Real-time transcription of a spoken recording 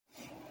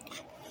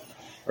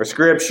Our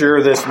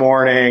scripture this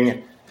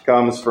morning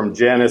comes from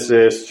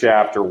Genesis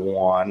chapter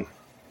 1.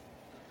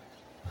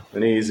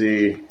 An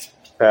easy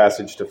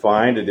passage to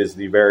find. It is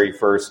the very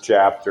first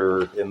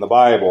chapter in the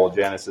Bible,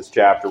 Genesis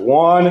chapter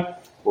 1.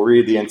 We'll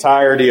read the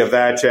entirety of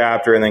that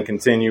chapter and then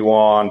continue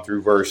on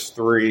through verse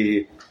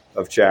 3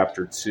 of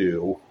chapter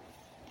 2.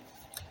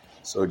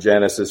 So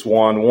Genesis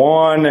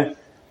 1:1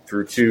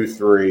 through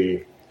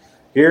 2:3.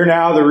 Hear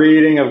now the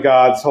reading of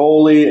God's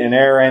holy,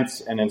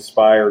 inerrant, and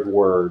inspired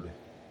word.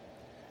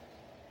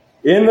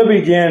 In the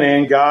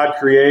beginning, God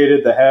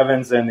created the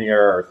heavens and the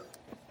earth.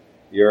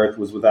 The earth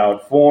was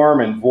without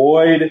form and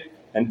void,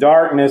 and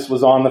darkness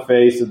was on the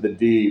face of the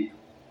deep.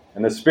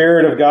 And the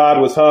Spirit of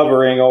God was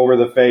hovering over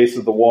the face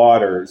of the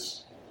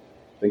waters.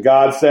 Then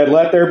God said,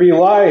 "Let there be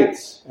light,"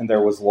 and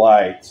there was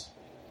light.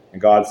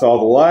 And God saw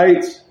the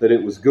light, that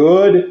it was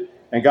good,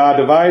 and God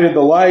divided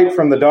the light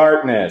from the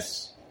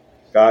darkness.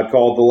 God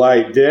called the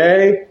light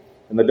day,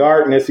 and the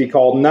darkness he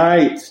called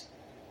night.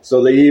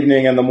 So the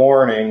evening and the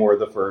morning were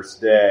the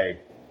first day.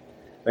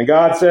 Then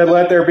God said,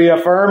 "Let there be a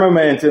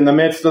firmament in the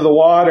midst of the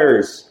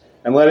waters,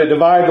 and let it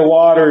divide the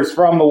waters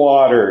from the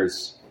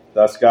waters."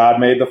 Thus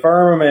God made the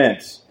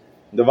firmament,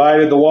 and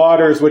divided the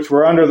waters which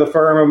were under the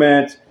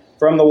firmament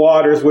from the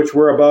waters which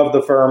were above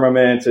the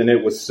firmament, and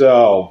it was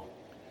so.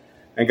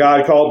 And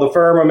God called the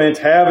firmament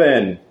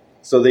heaven.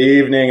 So the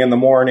evening and the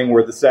morning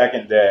were the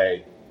second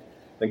day.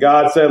 Then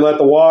God said, "Let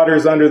the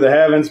waters under the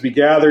heavens be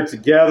gathered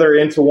together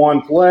into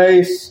one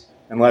place,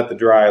 and let the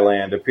dry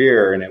land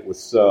appear." And it was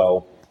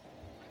so.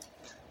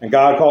 And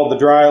God called the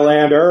dry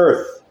land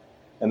earth,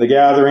 and the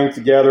gathering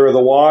together of the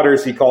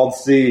waters he called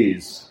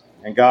seas.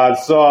 And God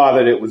saw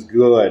that it was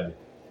good.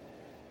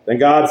 Then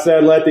God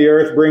said, "Let the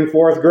earth bring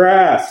forth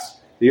grass,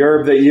 the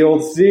herb that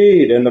yields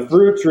seed, and the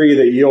fruit tree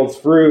that yields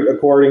fruit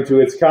according to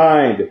its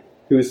kind,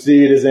 whose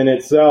seed is in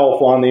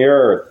itself on the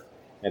earth."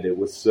 And it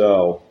was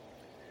so.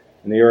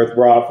 And the earth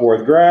brought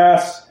forth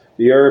grass,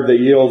 the herb that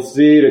yields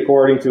seed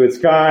according to its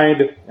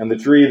kind, and the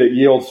tree that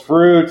yields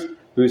fruit,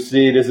 whose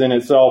seed is in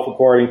itself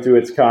according to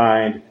its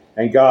kind.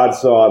 And God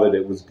saw that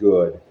it was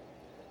good.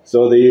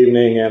 So the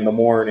evening and the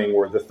morning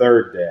were the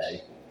third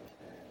day.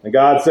 And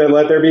God said,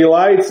 "Let there be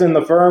lights in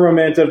the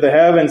firmament of the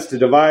heavens to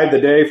divide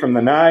the day from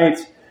the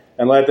night,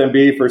 and let them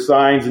be for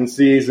signs and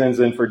seasons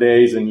and for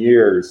days and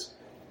years.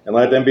 And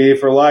let them be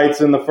for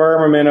lights in the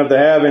firmament of the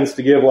heavens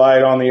to give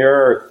light on the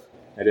earth."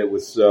 And it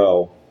was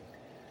so.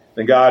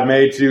 Then God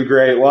made two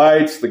great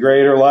lights, the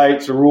greater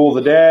light to rule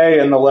the day,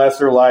 and the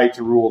lesser light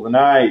to rule the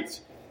night.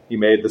 He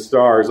made the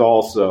stars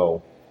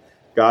also.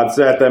 God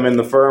set them in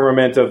the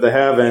firmament of the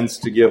heavens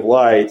to give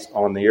light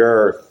on the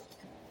earth.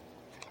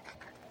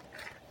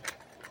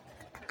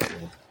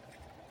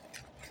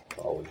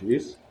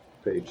 Apologies,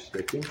 page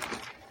sticking.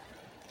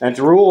 And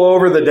to rule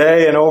over the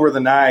day and over the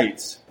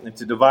night, and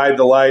to divide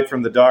the light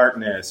from the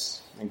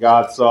darkness. And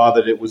God saw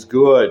that it was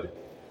good.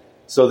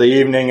 So the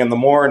evening and the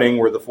morning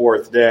were the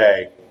fourth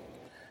day.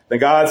 Then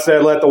God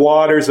said, "Let the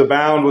waters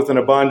abound with an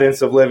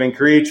abundance of living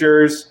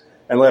creatures,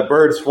 and let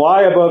birds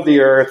fly above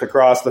the earth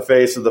across the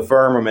face of the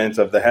firmament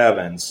of the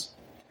heavens."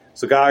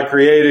 So God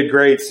created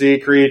great sea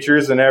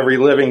creatures and every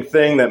living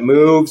thing that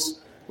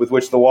moves, with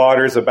which the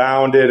waters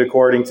abounded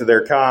according to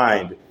their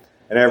kind,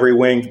 and every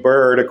winged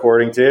bird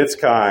according to its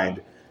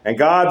kind. And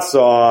God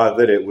saw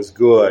that it was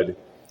good.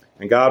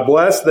 And God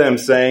blessed them,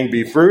 saying,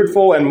 "Be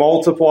fruitful and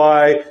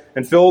multiply,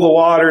 and fill the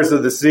waters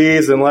of the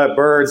seas, and let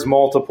birds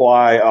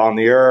multiply on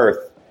the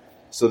earth."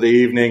 So the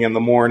evening and the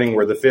morning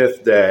were the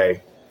fifth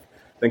day.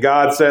 Then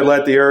God said,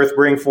 "Let the earth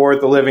bring forth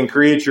the living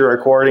creature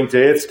according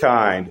to its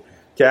kind,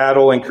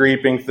 cattle and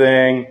creeping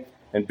thing,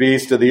 and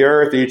beast of the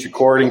earth, each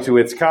according to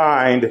its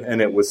kind."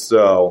 And it was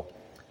so.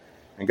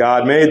 And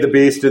God made the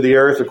beast of the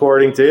earth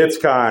according to its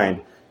kind,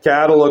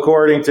 cattle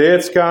according to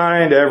its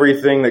kind,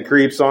 everything that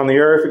creeps on the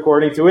earth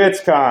according to its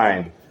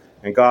kind.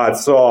 And God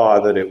saw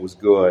that it was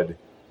good.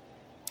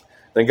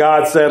 Then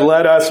God said,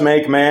 "Let us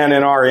make man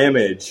in our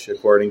image,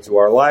 according to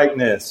our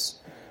likeness.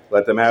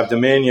 Let them have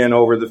dominion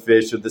over the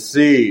fish of the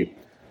sea,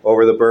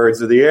 over the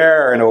birds of the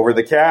air, and over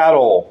the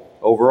cattle,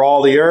 over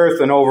all the earth,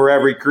 and over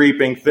every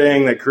creeping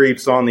thing that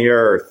creeps on the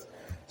earth."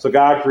 So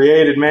God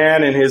created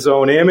man in his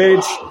own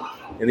image.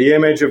 In the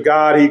image of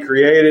God he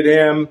created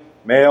him.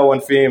 Male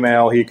and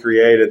female he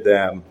created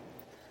them.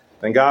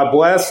 Then God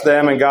blessed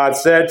them, and God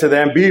said to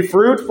them, "Be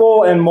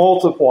fruitful and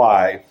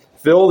multiply.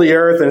 Fill the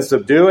earth and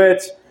subdue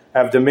it.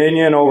 Have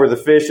dominion over the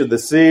fish of the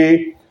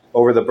sea,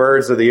 over the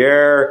birds of the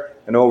air,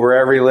 and over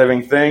every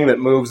living thing that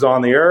moves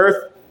on the earth."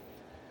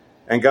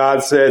 And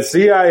God said,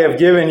 "See, I have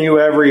given you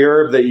every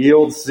herb that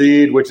yields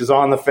seed, which is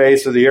on the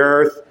face of the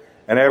earth,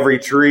 and every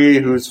tree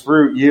whose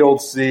fruit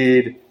yields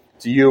seed.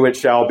 To you it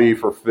shall be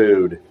for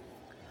food.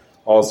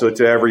 Also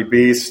to every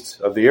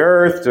beast of the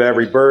earth, to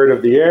every bird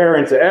of the air,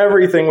 and to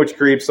everything which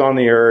creeps on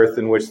the earth,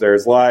 in which there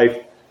is life,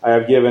 I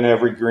have given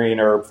every green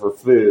herb for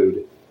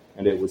food."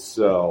 And it was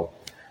so.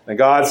 And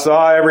God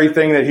saw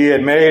everything that he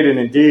had made, and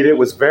indeed it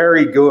was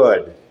very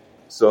good.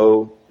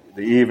 So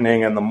the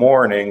evening and the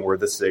morning were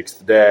the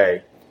sixth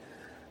day.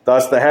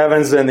 Thus the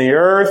heavens and the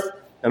earth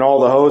and all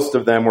the host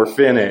of them were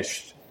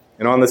finished.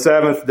 And on the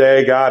seventh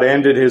day, God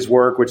ended his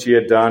work which he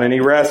had done, and he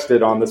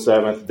rested on the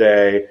seventh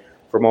day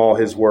from all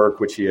his work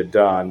which he had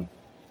done.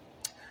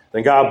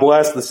 Then God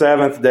blessed the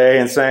seventh day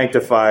and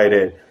sanctified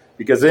it,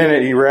 because in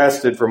it he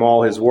rested from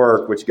all his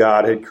work which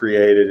God had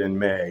created and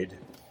made.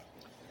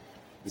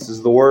 This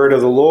is the word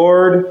of the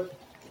Lord.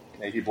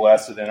 May he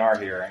bless it in our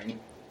hearing.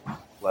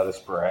 Let us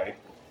pray.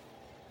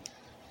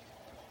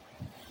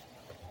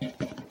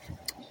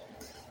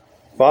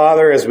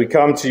 Father, as we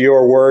come to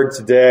your word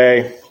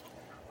today,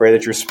 pray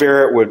that your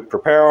Spirit would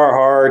prepare our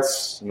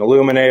hearts and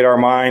illuminate our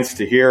minds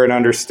to hear and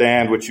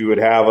understand what you would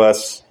have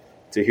us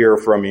to hear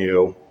from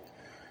you.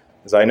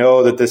 As I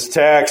know that this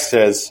text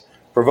has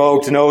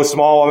provoked no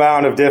small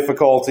amount of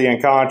difficulty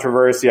and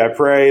controversy, I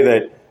pray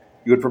that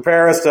you would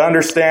prepare us to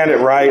understand it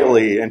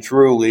rightly and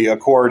truly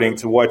according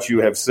to what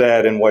you have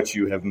said and what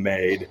you have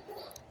made.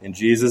 In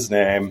Jesus'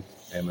 name,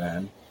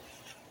 amen.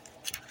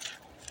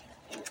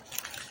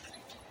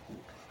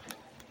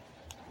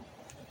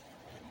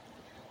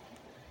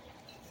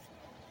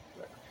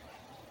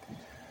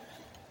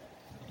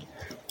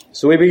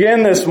 So we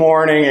begin this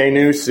morning a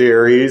new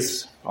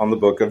series on the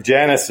book of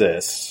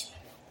Genesis.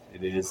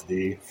 It is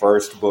the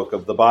first book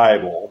of the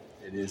Bible.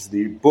 It is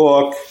the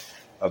book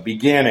of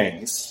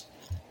beginnings.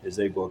 It is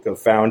a book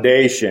of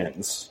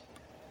foundations.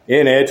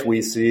 In it,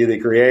 we see the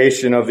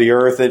creation of the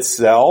earth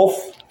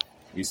itself.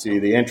 We see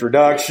the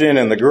introduction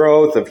and the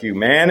growth of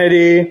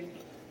humanity,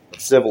 of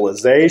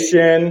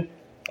civilization,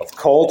 of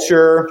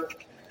culture.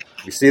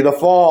 We see the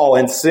fall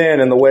and sin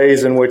and the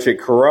ways in which it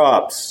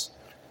corrupts.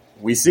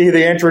 We see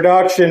the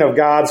introduction of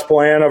God's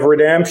plan of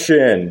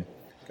redemption,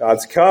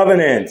 God's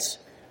covenant.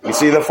 We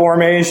see the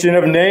formation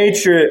of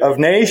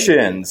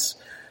nations.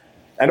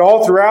 And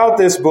all throughout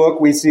this book,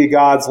 we see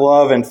God's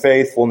love and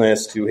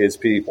faithfulness to his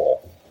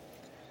people.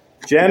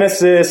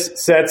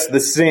 Genesis sets the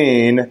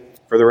scene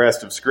for the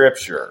rest of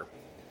Scripture.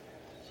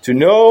 To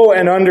know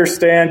and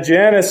understand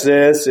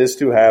Genesis is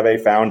to have a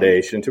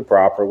foundation to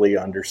properly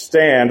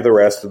understand the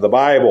rest of the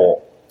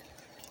Bible.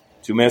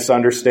 To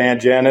misunderstand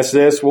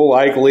Genesis will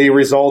likely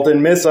result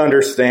in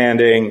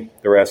misunderstanding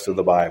the rest of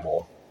the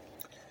Bible.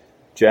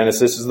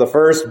 Genesis is the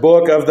first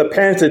book of the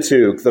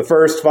Pentateuch, the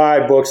first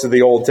 5 books of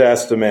the Old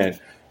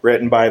Testament,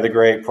 written by the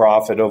great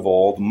prophet of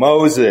old,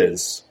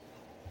 Moses.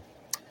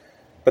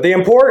 But the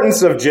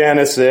importance of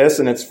Genesis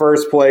and its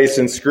first place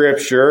in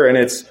Scripture and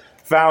its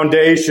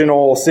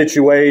foundational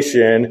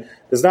situation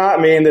does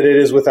not mean that it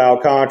is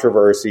without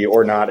controversy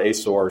or not a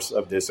source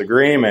of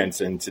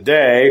disagreement. And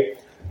today,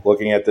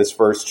 looking at this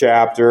first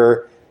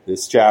chapter,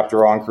 this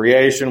chapter on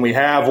creation, we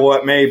have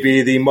what may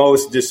be the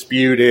most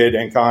disputed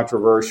and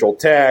controversial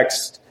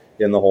text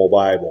in the whole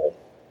Bible.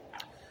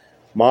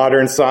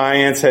 Modern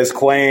science has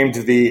claimed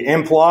the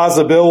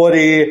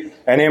implausibility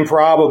and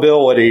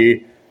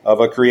improbability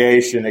of a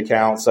creation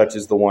account such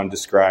as the one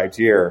described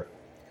here.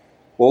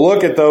 We'll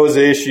look at those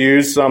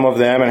issues, some of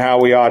them, and how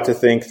we ought to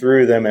think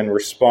through them and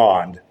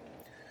respond.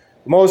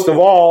 Most of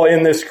all,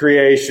 in this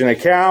creation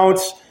account,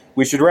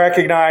 we should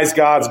recognize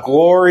God's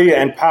glory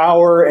and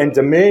power and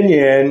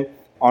dominion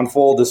on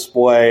full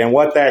display and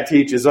what that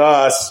teaches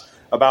us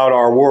about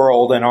our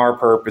world and our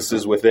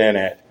purposes within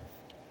it.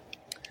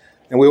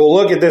 And we will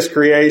look at this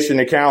creation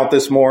account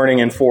this morning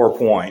in 4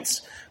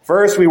 points.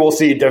 First, we will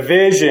see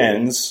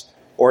divisions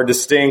or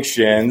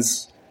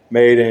distinctions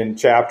made in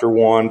chapter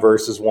 1,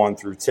 verses 1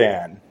 through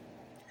 10.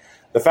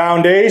 The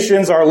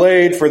foundations are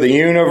laid for the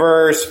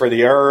universe, for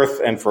the earth,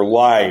 and for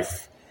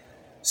life.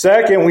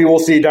 Second, we will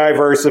see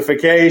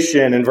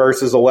diversification in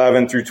verses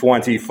 11 through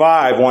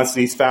 25. Once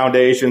these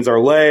foundations are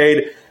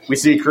laid, we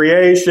see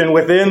creation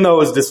within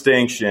those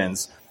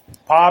distinctions,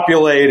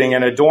 populating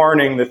and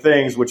adorning the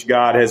things which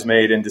God has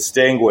made and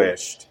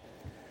distinguished.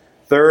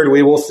 Third,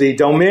 we will see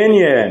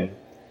dominion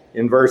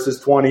in verses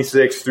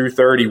 26 through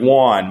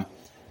 31.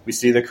 We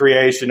see the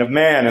creation of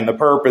man and the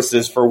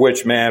purposes for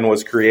which man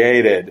was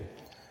created.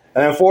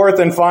 And then fourth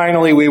and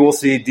finally, we will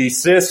see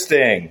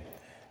desisting,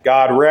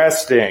 God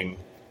resting,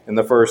 in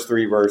the first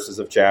 3 verses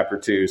of chapter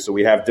 2. So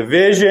we have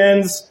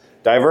divisions,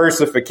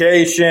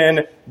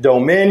 diversification,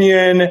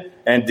 dominion,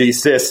 and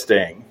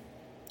desisting.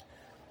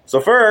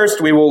 So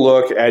first, we will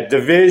look at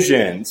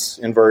divisions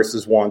in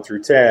verses 1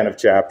 through 10 of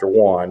chapter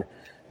 1.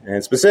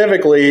 And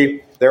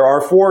specifically, there are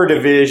 4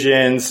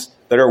 divisions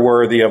that are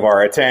worthy of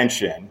our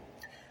attention.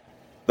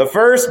 The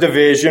first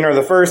division, or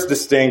the first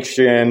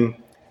distinction,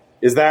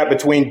 is that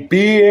between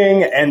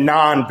being and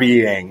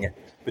non-being,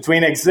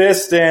 between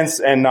existence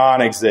and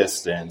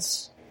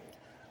non-existence.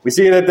 We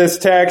see that this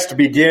text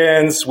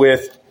begins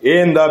with,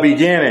 in the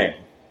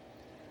beginning.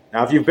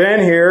 Now, if you've been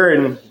here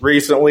and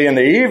recently in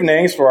the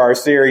evenings for our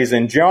series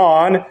in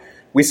John,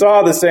 we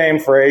saw the same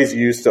phrase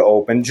used to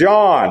open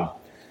John,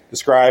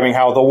 describing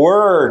how the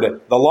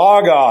Word, the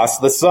Logos,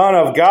 the Son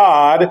of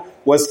God,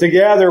 was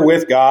together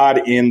with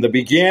God in the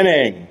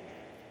beginning,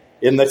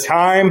 in the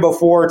time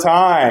before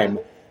time,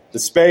 the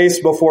space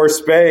before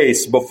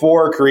space,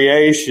 before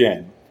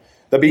creation.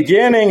 The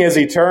beginning is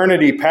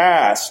eternity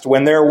past,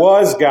 when there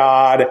was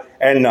God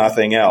and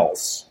nothing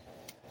else.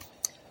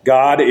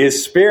 God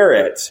is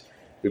spirit,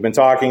 We've been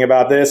talking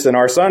about this in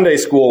our Sunday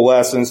school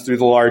lessons through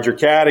the larger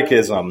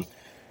catechism.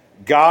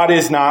 God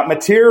is not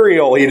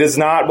material. He does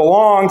not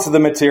belong to the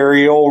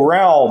material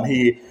realm.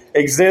 He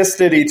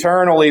existed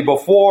eternally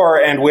before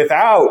and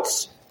without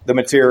the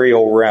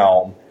material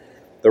realm,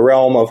 the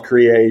realm of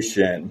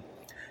creation.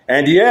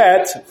 And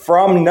yet,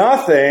 from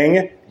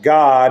nothing,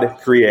 God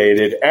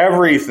created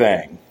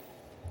everything.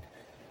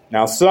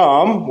 Now,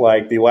 some,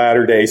 like the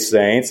Latter-day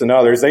Saints and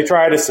others, they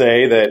try to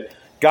say that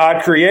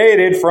God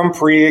created from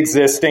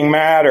pre-existing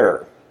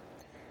matter.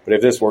 But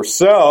if this were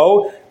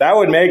so, that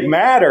would make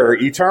matter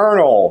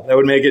eternal. That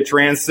would make it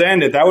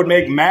transcendent. That would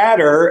make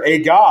matter a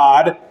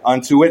God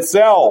unto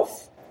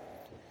itself.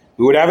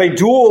 We would have a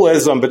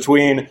dualism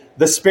between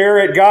the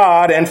spirit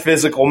God and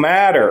physical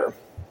matter.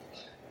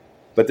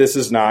 But this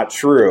is not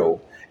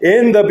true.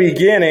 In the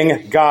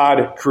beginning,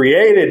 God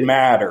created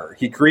matter.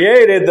 He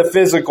created the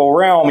physical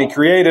realm. He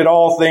created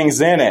all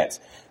things in it.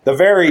 The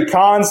very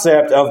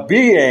concept of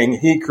being,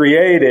 He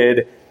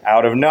created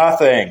out of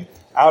nothing,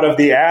 out of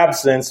the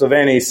absence of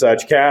any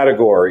such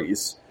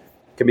categories.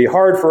 It can be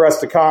hard for us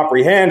to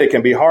comprehend. It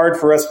can be hard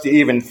for us to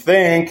even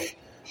think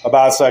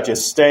about such a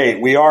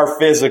state. We are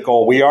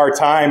physical. We are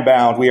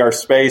time-bound. We are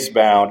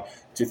space-bound.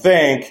 To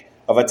think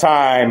of a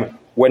time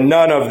when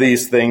none of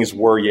these things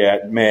were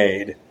yet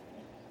made.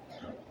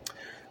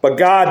 But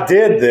God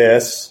did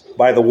this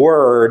by the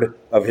word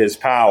of His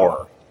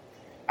power.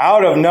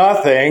 Out of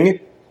nothing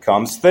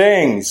comes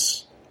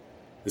things.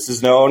 This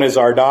is known as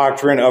our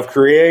doctrine of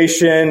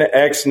creation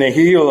ex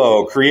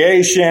nihilo,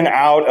 creation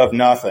out of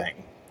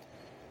nothing.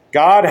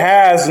 God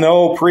has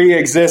no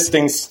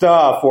pre-existing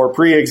stuff or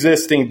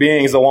pre-existing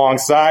beings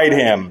alongside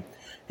Him.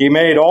 He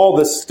made all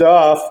the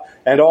stuff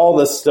and all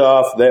the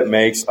stuff that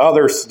makes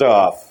other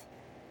stuff.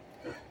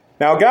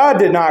 Now, God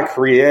did not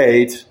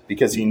create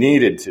because He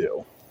needed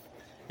to.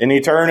 In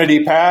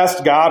eternity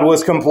past, God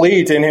was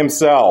complete in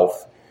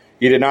Himself.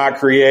 He did not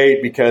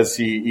create because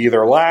He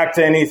either lacked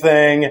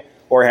anything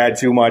or had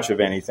too much of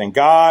anything.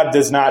 God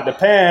does not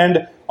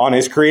depend on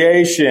His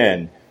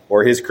creation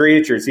or His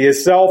creatures. He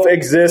is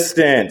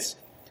self-existent.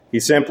 He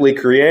simply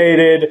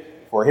created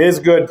for His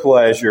good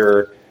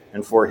pleasure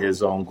and for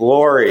His own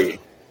glory.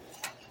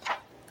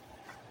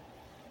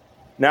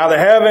 Now the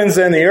heavens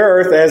and the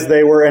earth, as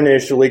they were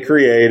initially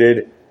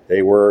created,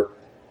 they were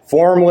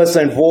formless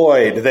and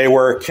void. They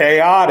were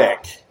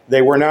chaotic.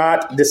 They were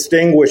not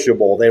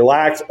distinguishable. They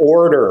lacked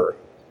order.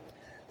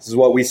 This is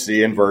what we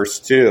see in verse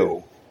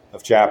 2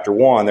 of chapter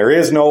 1. There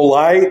is no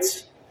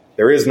light.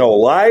 There is no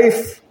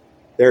life.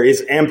 There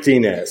is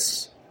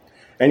emptiness.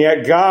 And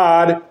yet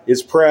God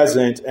is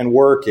present and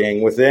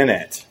working within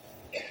it.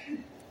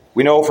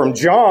 We know from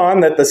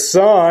John that the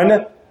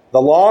Son,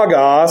 the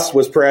Logos,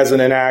 was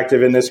present and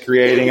active in this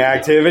creating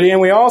activity.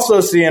 And we also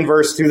see in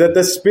verse 2 that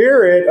the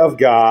Spirit of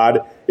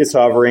God is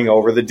hovering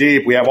over the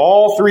deep. We have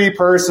all three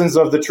persons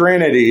of the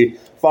Trinity,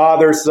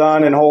 Father,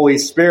 Son, and Holy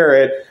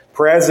Spirit,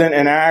 present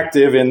and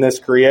active in this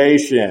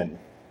creation.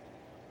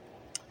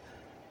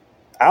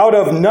 Out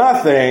of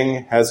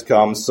nothing has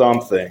come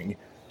something.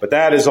 But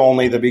that is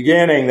only the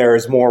beginning. There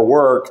is more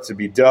work to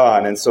be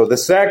done. And so the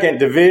second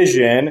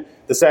division,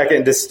 the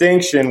second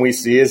distinction we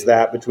see is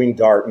that between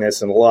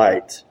darkness and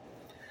light.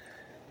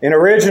 In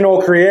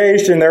original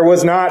creation, there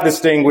was not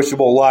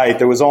distinguishable light.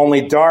 There was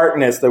only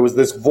darkness. There was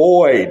this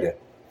void.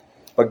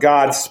 But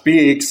God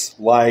speaks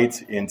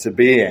light into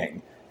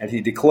being, and He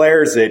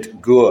declares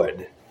it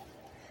good.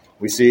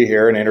 We see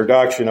here an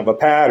introduction of a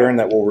pattern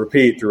that we'll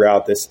repeat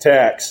throughout this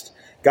text.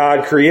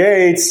 God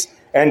creates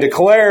and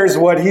declares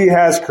what He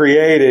has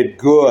created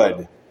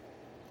good.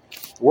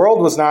 The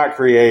world was not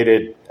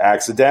created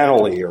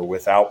accidentally or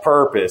without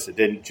purpose. It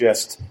didn't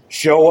just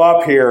show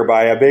up here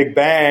by a big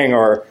bang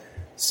or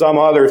some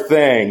other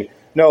thing.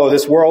 No,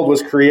 this world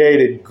was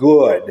created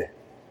good.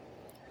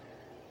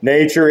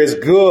 Nature is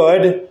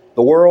good.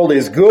 The world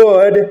is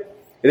good.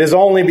 It is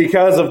only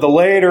because of the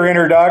later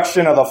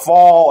introduction of the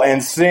fall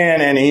and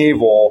sin and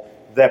evil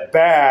that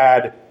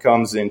bad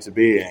comes into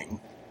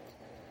being.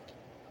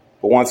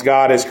 But once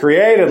God has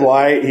created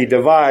light, He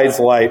divides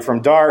light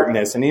from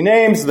darkness, and He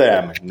names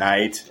them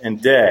night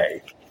and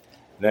day.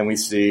 And then we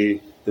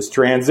see this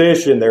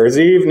transition. There is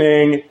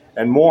evening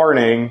and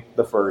morning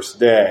the first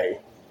day.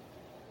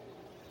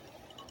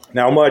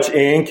 Now much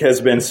ink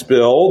has been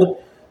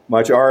spilled,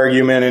 much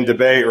argument and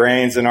debate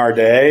reigns in our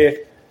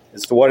day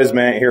as to what is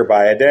meant here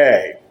by a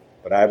day.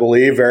 But I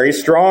believe very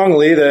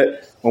strongly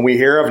that when we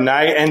hear of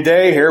night and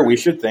day here, we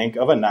should think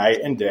of a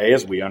night and day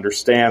as we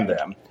understand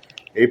them.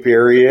 A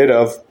period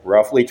of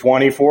roughly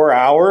 24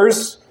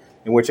 hours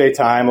in which a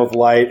time of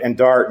light and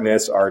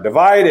darkness are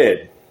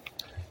divided.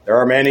 There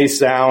are many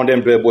sound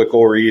and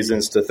biblical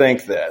reasons to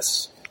think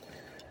this.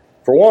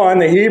 For one,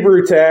 the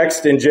Hebrew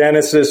text in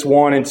Genesis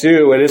 1 and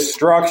 2, it is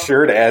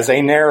structured as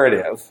a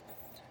narrative.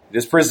 It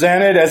is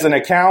presented as an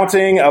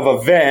accounting of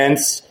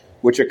events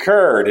which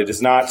occurred. It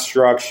is not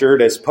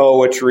structured as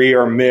poetry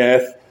or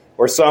myth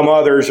or some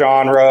other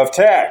genre of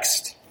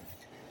text.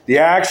 The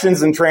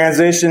actions and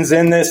transitions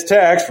in this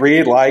text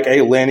read like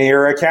a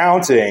linear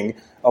accounting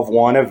of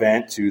one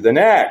event to the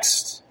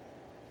next.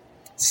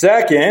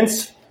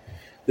 Second,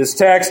 this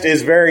text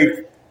is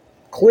very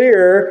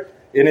clear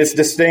in its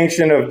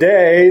distinction of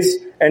days,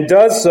 and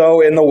does so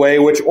in the way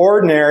which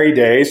ordinary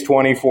days,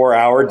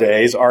 24-hour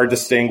days, are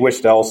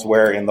distinguished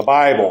elsewhere in the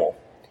Bible.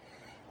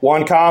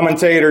 One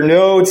commentator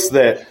notes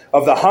that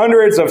of the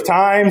hundreds of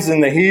times in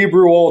the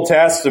Hebrew Old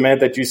Testament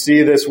that you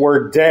see this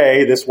word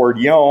day, this word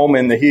yom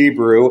in the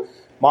Hebrew,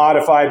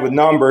 modified with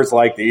numbers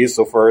like these,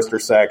 so first or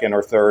second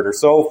or third or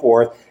so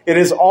forth, it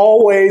is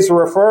always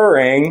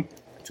referring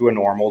to a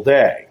normal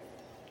day.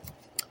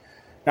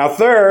 Now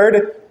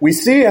third, we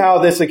see how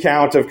this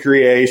account of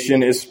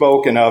creation is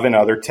spoken of in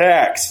other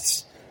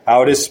texts,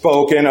 how it is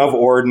spoken of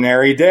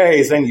ordinary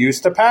days and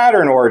used to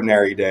pattern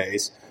ordinary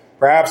days.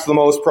 Perhaps the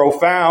most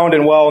profound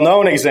and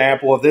well-known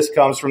example of this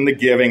comes from the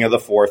giving of the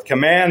fourth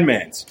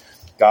commandment,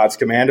 God's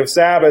command of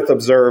Sabbath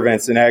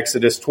observance in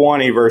Exodus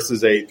 20,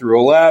 verses 8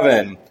 through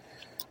 11,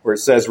 where it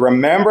says,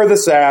 "Remember the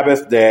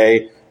Sabbath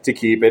day to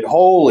keep it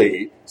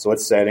holy." So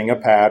it's setting a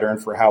pattern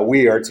for how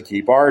we are to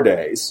keep our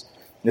days.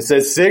 It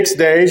says, 6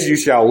 days you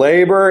shall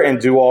labor and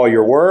do all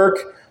your work,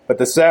 but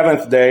the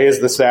seventh day is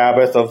the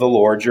Sabbath of the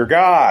Lord your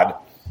God.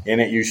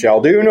 In it you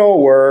shall do no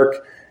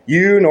work,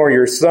 you nor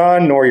your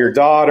son, nor your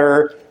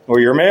daughter, nor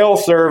your male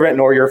servant,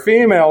 nor your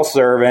female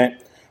servant,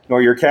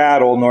 nor your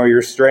cattle, nor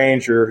your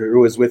stranger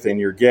who is within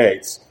your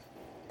gates.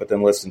 But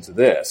then listen to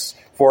this.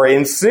 For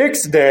in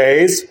 6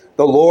 days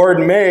the Lord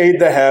made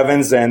the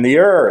heavens and the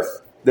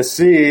earth, the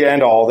sea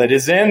and all that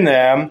is in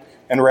them,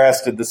 and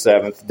rested the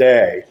seventh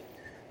day.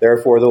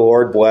 Therefore the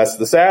Lord blessed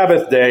the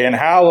Sabbath day and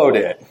hallowed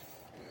it.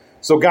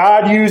 So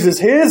God uses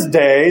his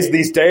days,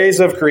 these days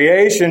of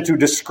creation, to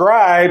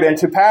describe and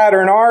to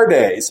pattern our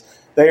days.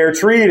 They are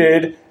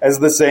treated as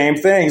the same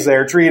things. They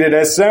are treated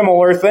as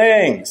similar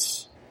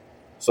things.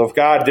 So if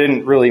God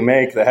didn't really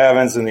make the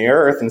heavens and the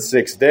earth in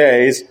 6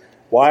 days,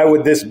 why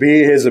would this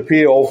be his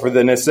appeal for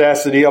the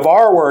necessity of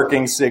our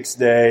working 6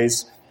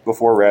 days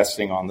before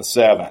resting on the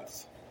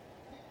seventh?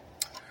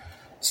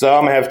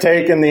 Some have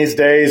taken these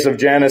days of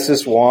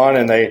Genesis 1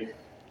 and they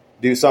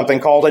do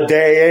something called a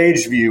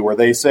day-age view, where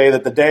they say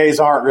that the days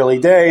aren't really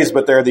days,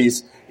 but they're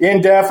these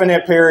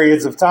indefinite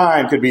periods of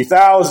time, could be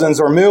thousands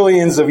or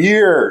millions of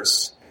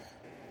years.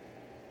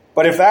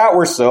 But if that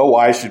were so,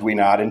 why should we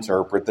not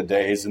interpret the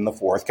days in the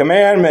fourth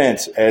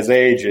commandment as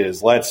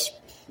ages? Let's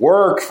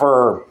work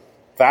for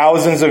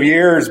thousands of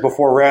years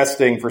before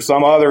resting for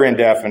some other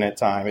indefinite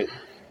time.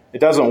 It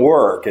doesn't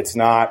work. It's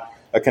not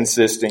a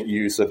consistent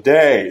use of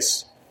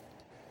days.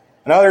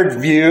 Another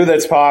view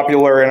that's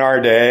popular in our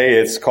day,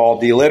 it's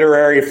called the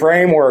literary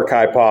framework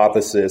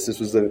hypothesis. This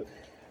was the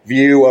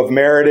view of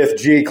Meredith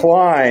G.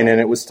 Kline, and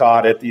it was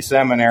taught at the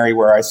seminary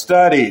where I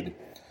studied.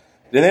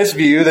 In this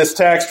view, this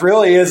text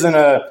really isn't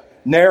a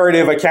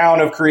narrative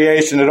account of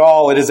creation at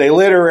all. It is a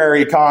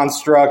literary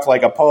construct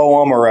like a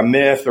poem or a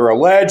myth or a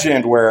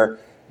legend where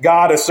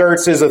God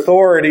asserts his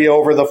authority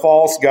over the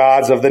false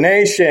gods of the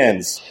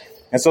nations.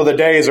 And so the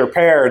days are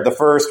paired, the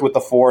first with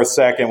the fourth,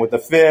 second with the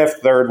fifth,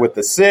 third with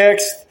the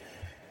sixth.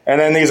 And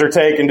then these are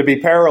taken to be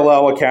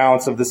parallel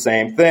accounts of the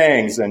same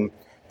things. And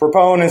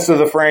proponents of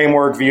the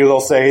framework view, they'll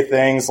say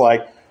things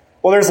like,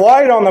 well, there's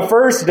light on the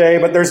first day,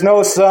 but there's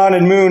no sun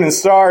and moon and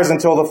stars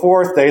until the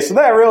fourth day, so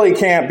that really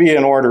can't be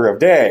an order of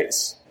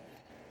days.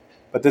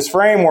 But this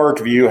framework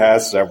view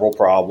has several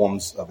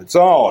problems of its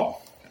own.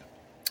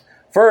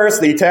 First,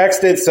 the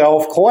text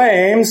itself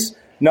claims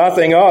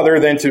nothing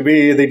other than to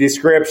be the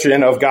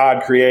description of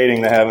God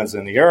creating the heavens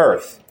and the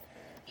earth.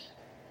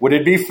 Would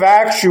it be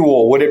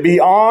factual? Would it be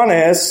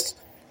honest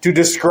to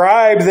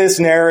describe this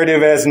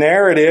narrative as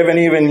narrative and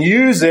even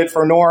use it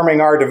for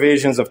norming our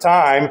divisions of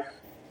time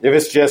if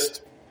it's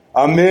just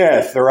a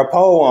myth or a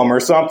poem or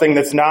something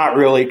that's not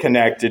really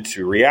connected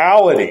to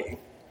reality?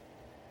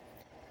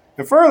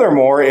 And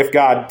furthermore, if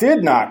God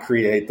did not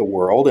create the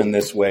world in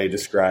this way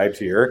described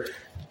here,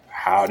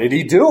 how did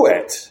he do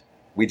it?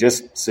 We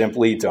just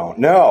simply don't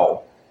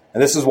know.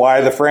 And this is why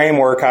the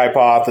framework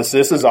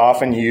hypothesis is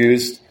often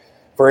used,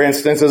 for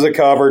instance, as a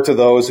cover to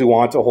those who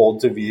want to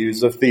hold to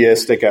views of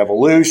theistic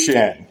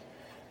evolution.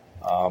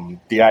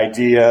 The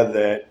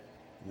idea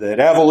that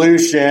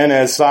evolution,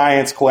 as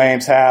science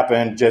claims,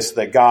 happened, just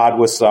that God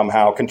was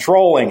somehow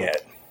controlling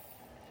it.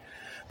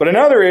 But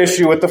another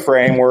issue with the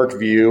framework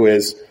view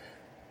is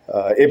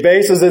it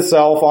bases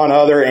itself on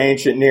other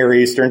ancient Near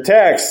Eastern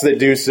texts that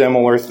do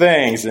similar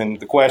things. And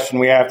the question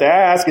we have to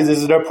ask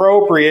is it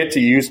appropriate to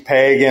use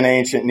pagan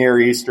ancient Near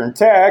Eastern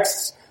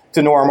texts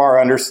to norm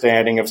our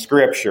understanding of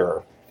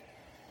Scripture?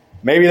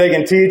 Maybe they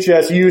can teach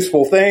us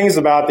useful things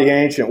about the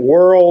ancient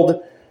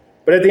world,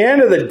 but at the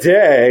end of the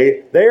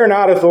day, they are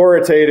not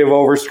authoritative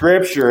over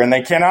Scripture, and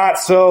they cannot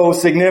so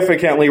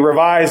significantly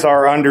revise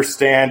our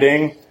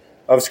understanding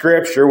of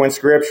Scripture when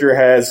Scripture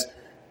has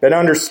been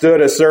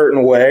understood a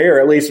certain way, or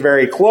at least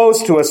very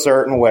close to a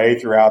certain way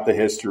throughout the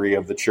history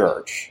of the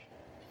church.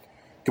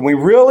 Can we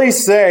really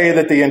say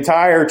that the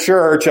entire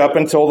church up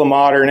until the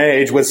modern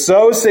age was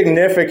so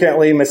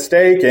significantly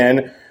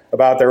mistaken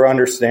about their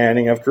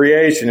understanding of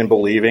creation and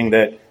believing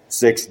that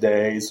 6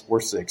 days were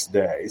 6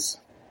 days?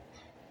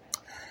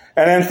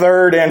 And then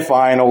third and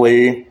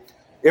finally,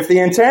 If the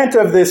intent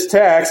of this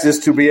text is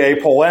to be a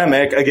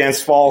polemic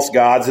against false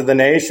gods of the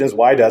nations,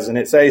 why doesn't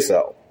it say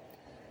so?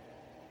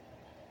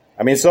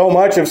 I mean, so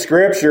much of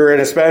Scripture,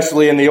 and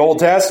especially in the Old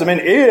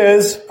Testament,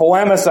 is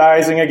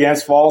polemicizing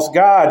against false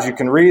gods. You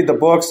can read the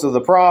books of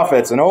the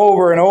prophets, and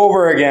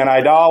over again,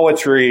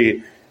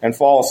 idolatry and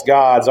false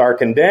gods are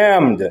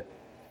condemned.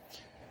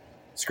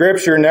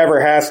 Scripture never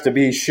has to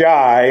be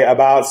shy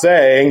about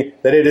saying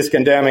that it is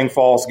condemning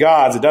false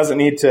gods. It doesn't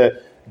need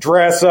to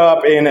dress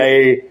up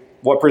in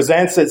what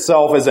presents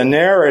itself as a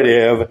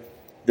narrative,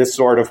 this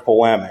sort of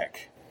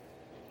polemic.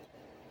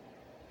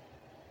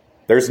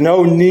 There's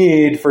no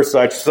need for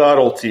such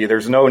subtlety.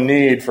 There's no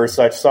need for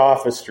such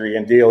sophistry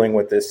in dealing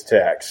with this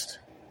text.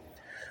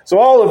 So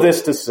all of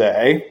this to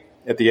say,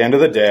 at the end of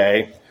the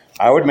day,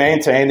 I would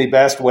maintain the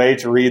best way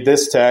to read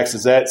this text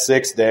is that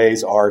 6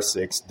 days are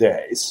 6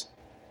 days.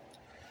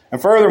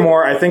 And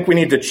furthermore, I think we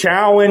need to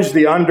challenge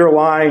the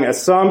underlying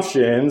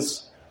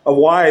assumptions of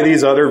why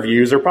these other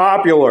views are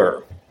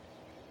popular.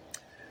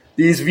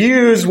 These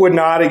views would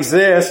not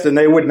exist and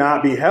they would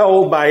not be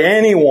held by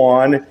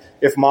anyone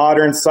if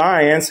modern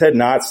science had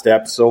not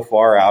stepped so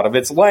far out of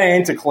its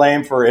lane to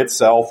claim for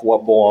itself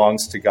what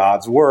belongs to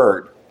God's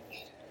Word.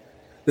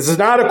 This is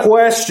not a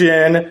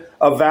question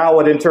of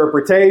valid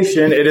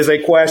interpretation. It is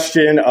a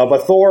question of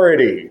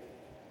authority.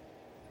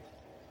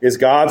 Is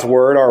God's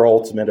Word our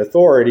ultimate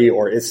authority,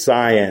 or is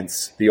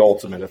science the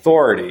ultimate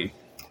authority?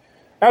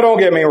 Now, don't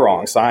get me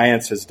wrong.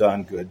 Science has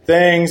done good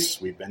things.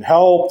 We've been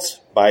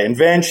helped by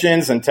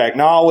inventions and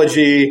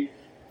technology.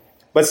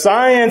 But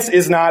science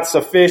is not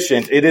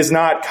sufficient. It is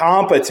not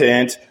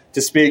competent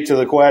to speak to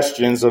the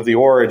questions of the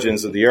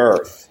origins of the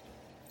earth.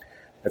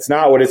 That's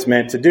not what it's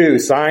meant to do.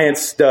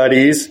 Science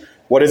studies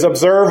what is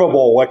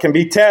observable, what can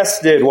be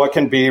tested, what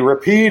can be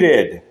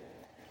repeated.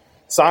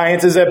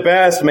 Science is at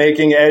best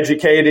making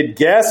educated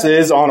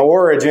guesses on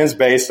origins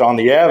based on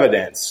the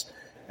evidence.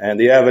 And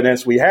the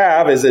evidence we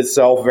have is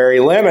itself very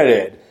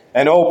limited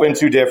and open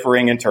to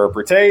differing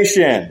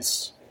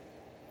interpretations.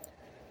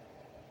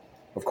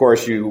 Of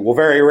course, you will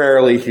very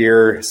rarely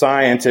hear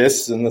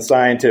scientists in the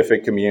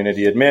scientific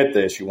community admit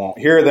this. You won't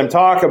hear them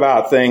talk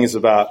about things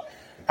about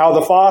how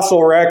the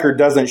fossil record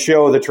doesn't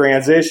show the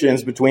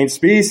transitions between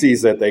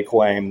species that they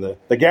claim,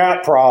 the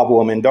gap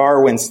problem in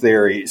Darwin's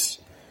theories.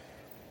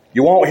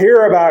 You won't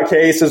hear about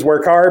cases where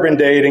carbon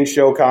dating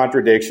show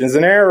contradictions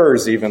and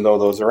errors, even though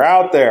those are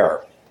out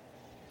there.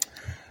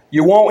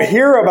 You won't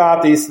hear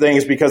about these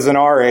things because in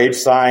our age,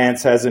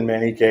 science has in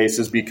many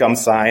cases become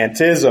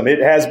scientism.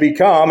 It has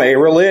become a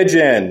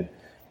religion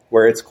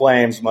where its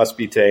claims must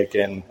be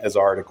taken as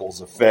articles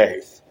of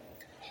faith.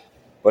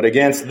 But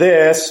against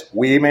this,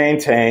 we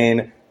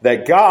maintain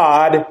that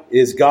God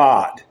is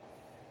God.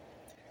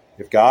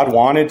 If God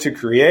wanted to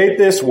create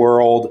this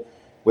world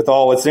with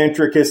all its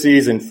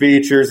intricacies and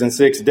features in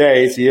 6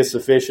 days, he is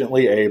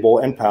sufficiently able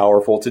and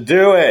powerful to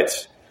do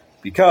it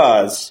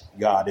because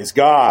God is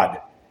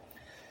God.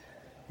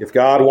 If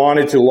God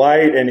wanted to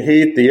light and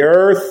heat the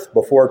earth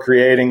before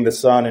creating the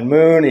sun and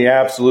moon, he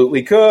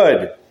absolutely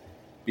could,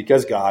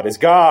 because God is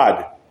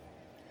God.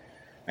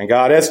 And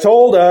God has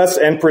told us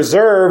and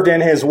preserved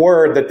in his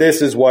word that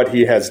this is what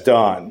he has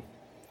done.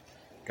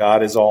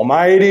 God is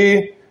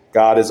almighty.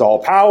 God is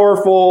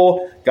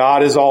all-powerful.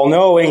 God is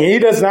all-knowing. He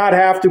does not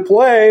have to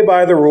play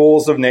by the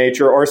rules of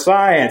nature or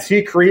science.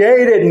 He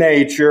created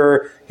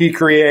nature. He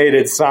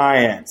created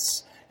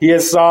science. He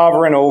is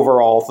sovereign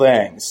over all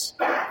things.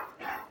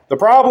 The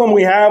problem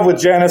we have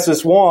with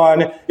Genesis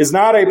 1 is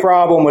not a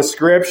problem with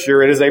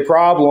Scripture. It is a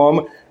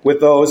problem with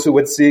those who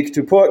would seek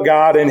to put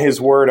God and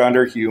his word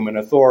under human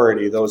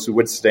authority, those who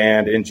would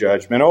stand in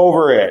judgment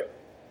over it.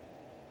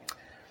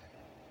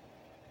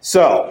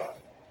 So,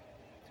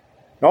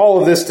 all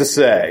of this to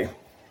say,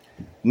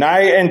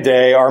 night and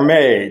day are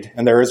made,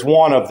 and there is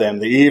one of them,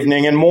 the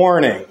evening and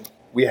morning.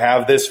 We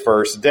have this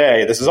first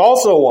day. This is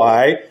also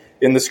why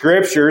in the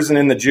Scriptures and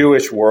in the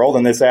Jewish world,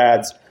 and this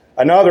adds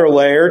another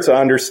layer to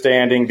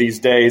understanding these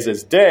days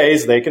as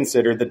days, they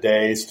consider the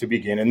days to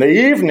begin in the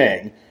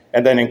evening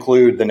and then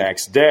include the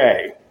next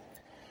day.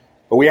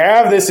 But we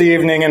have this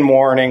evening and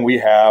morning, we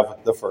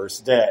have the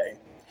first day.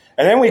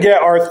 And then we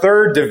get our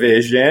third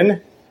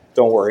division.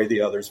 Don't worry,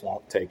 the others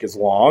won't take as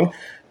long,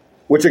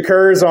 which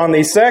occurs on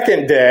the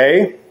second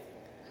day,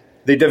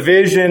 the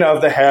division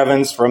of the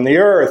heavens from the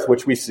earth,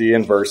 which we see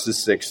in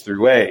verses 6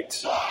 through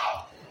 8.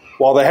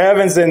 While the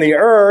heavens and the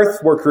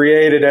earth were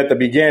created at the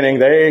beginning,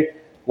 they,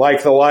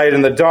 like the light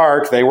and the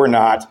dark, they were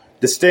not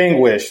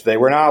distinguished. They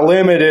were not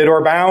limited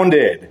or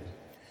bounded.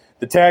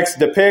 The text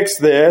depicts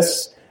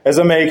this as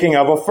a making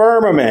of a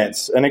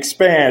firmament, an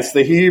expanse,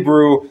 the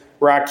Hebrew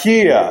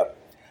rakia.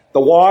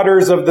 The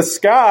waters of the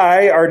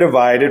sky are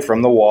divided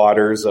from the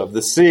waters of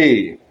the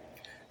sea.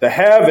 The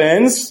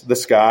heavens, the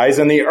skies,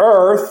 and the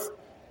earth,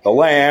 the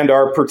land,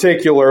 are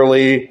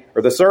particularly,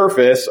 or the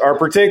surface, are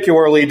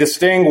particularly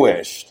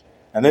distinguished.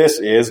 And this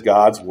is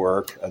God's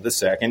work of the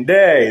second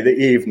day, the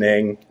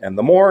evening and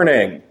the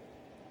morning.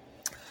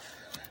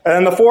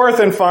 And the fourth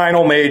and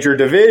final major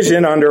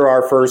division under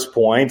our first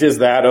point is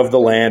that of the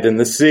land and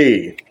the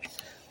sea.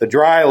 the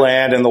dry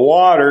land and the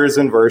waters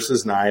in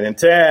verses 9 and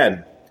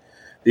 10.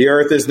 The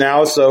earth is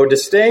now so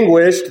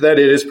distinguished that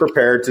it is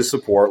prepared to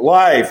support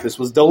life. This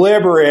was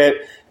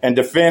deliberate and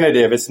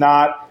definitive. It's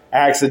not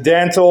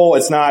accidental.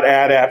 It's not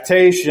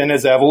adaptation,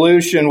 as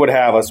evolution would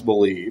have us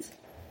believe.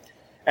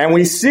 And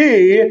we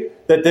see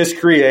that this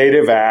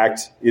creative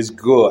act is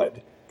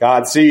good.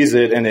 God sees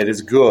it, and it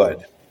is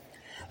good.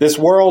 This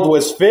world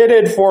was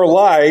fitted for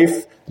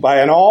life by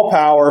an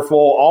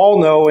all-powerful,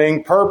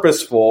 all-knowing,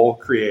 purposeful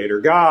Creator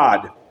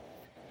God.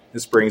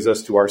 This brings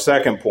us to our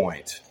second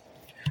point.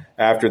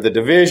 After the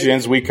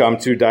divisions, we come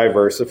to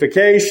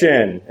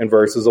diversification in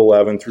verses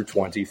 11 through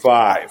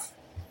 25.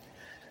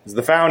 As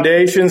the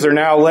foundations are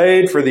now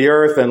laid for the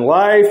earth and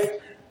life,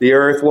 the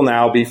earth will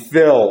now be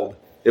filled.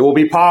 It will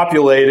be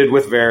populated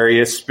with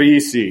various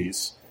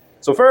species.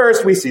 So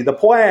first, we see the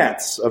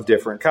plants of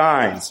different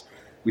kinds.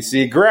 We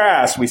see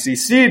grass, we see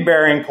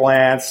seed-bearing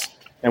plants,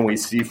 and we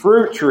see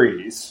fruit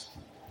trees.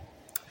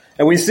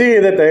 And we see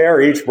that they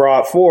are each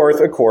brought forth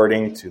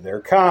according to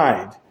their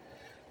kind.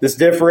 This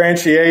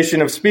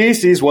differentiation of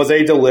species was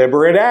a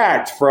deliberate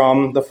act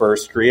from the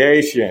first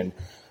creation.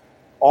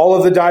 All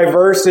of the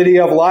diversity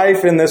of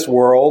life in this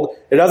world,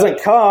 it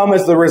doesn't come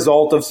as the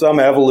result of some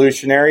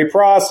evolutionary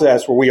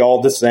process where we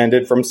all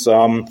descended from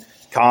some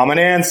common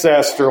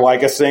ancestor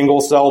like a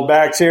single-celled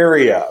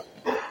bacteria.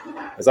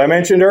 As I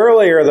mentioned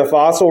earlier, the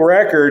fossil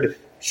record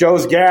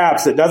shows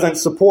gaps. It doesn't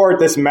support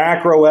this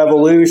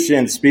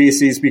macroevolution,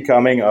 species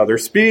becoming other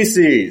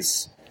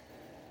species.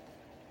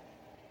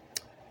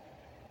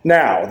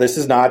 Now, this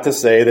is not to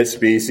say that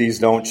species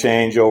don't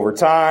change over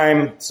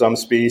time. Some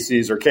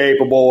species are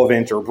capable of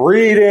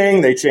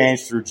interbreeding. They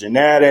change through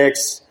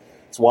genetics.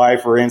 It's why,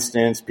 for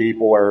instance,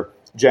 people are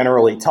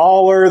generally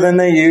taller than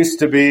they used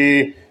to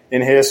be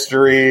in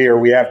history, or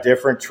we have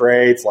different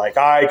traits like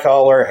eye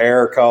color,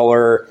 hair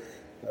color,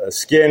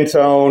 skin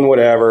tone,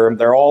 whatever.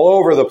 They're all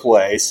over the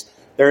place.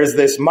 There's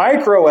this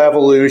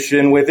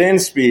microevolution within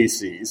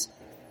species.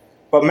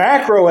 But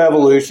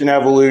macroevolution,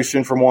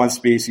 evolution from one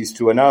species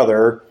to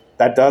another,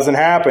 that doesn't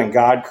happen.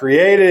 God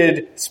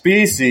created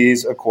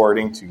species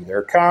according to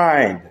their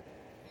kind.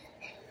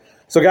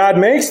 So God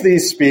makes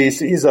these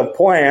species of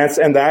plants,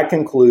 and that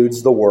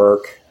concludes the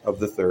work of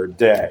the third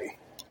day.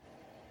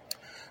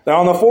 Now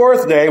on the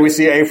fourth day, we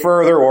see a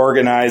further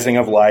organizing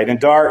of light and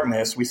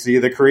darkness. We see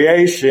the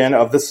creation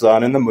of the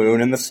sun and the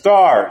moon and the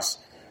stars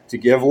to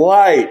give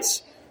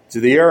light to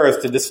the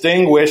earth, to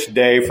distinguish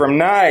day from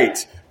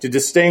night, to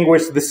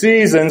distinguish the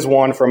seasons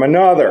one from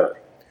another.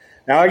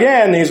 Now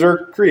again, these are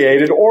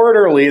created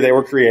orderly. They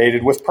were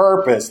created with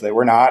purpose. They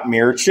were not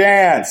mere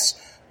chance,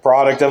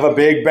 product of a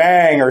big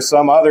bang or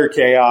some other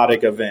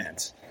chaotic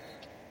event.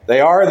 They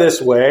are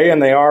this way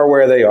and they are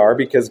where they are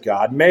because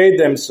God made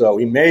them so.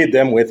 He made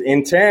them with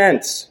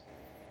intent.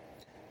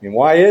 I mean,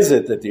 why is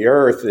it that the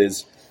earth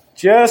is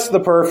just the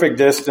perfect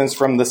distance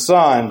from the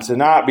sun to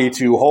not be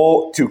too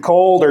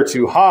cold or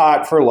too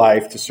hot for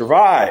life to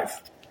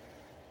survive?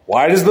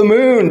 Why does the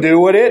moon do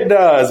what it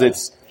does?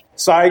 It's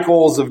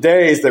cycles of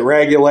days that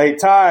regulate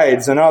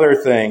tides and other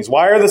things.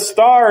 Why are the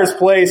stars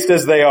placed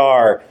as they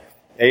are,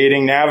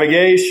 aiding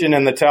navigation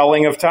and the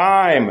telling of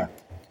time?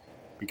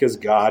 Because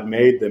God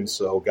made them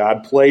so.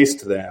 God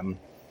placed them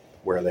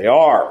where they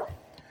are.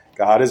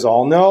 God is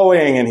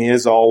all-knowing and He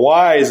is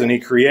all-wise, and He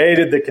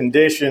created the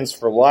conditions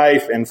for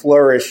life and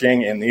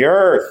flourishing in the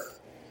earth.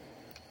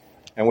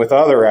 And with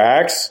other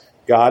acts,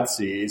 God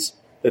sees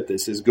that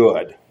this is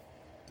good.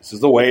 This is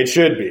the way it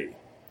should be.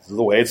 This is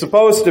the way it's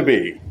supposed to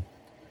be.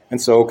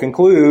 And so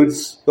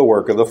concludes the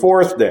work of the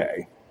fourth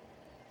day.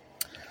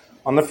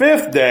 On the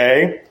fifth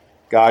day,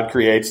 God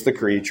creates the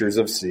creatures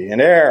of sea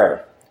and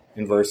air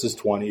in verses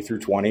 20 through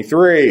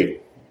 23.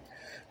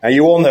 Now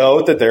you will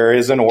note that there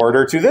is an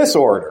order to this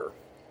order.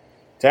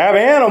 To have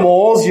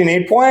animals, you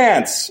need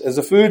plants as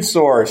a food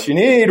source. You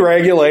need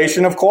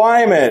regulation of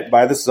climate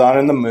by the sun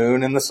and the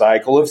moon and the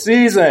cycle of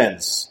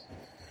seasons.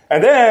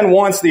 And then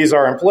once these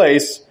are in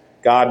place,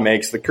 God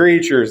makes the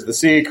creatures, the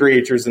sea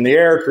creatures and the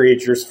air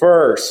creatures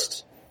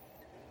first.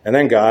 And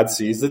then God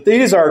sees that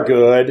these are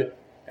good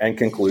and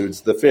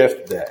concludes the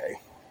fifth day.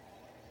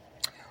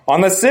 On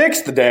the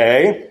sixth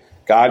day,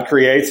 God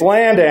creates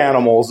land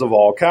animals of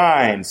all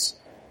kinds,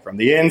 from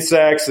the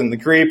insects and the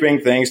creeping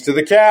things to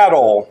the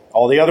cattle,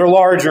 all the other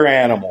larger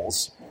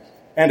animals.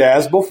 And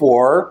as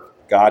before,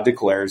 God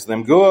declares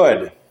them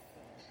good.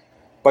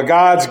 But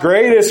God's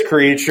greatest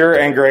creature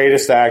and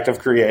greatest act of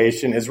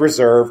creation is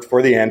reserved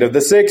for the end of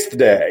the sixth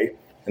day.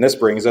 And this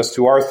brings us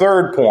to our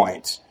third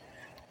point.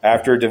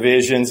 After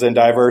divisions and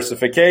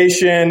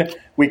diversification,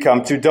 we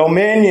come to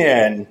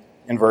dominion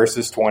in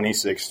verses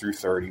 26 through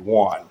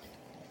 31.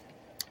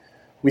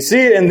 We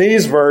see in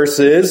these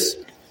verses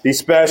the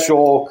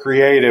special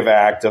creative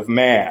act of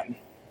man.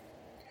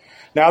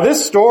 Now,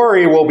 this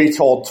story will be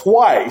told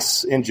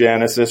twice in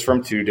Genesis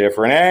from two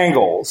different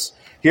angles.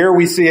 Here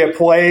we see it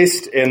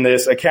placed in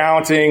this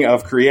accounting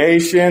of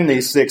creation,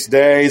 these 6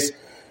 days.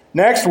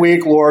 Next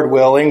week, Lord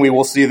willing, we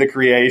will see the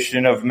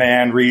creation of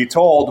man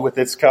retold with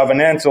its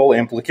covenantal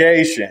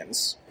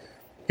implications.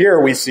 Here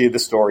we see the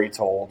story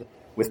told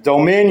with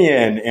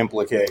dominion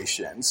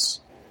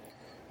implications.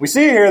 We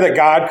see here that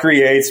God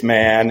creates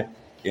man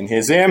in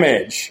his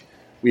image.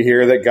 We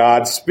hear that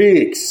God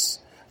speaks,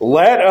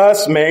 "Let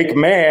us make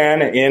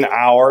man in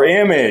our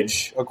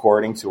image,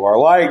 according to our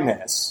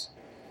likeness."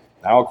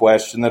 Now, a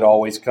question that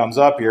always comes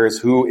up here is,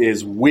 who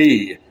is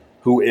we?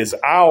 Who is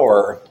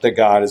our that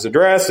God is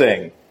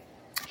addressing?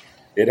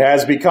 It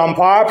has become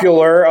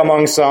popular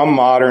among some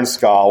modern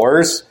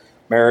scholars,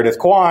 Meredith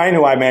Quine,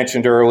 who I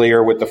mentioned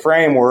earlier with the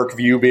framework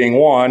view being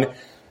one,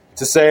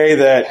 to say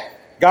that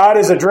God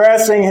is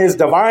addressing his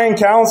divine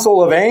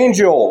council of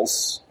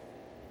angels.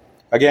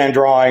 Again,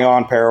 drawing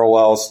on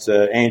parallels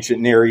to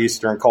ancient Near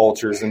Eastern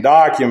cultures and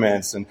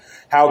documents and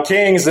how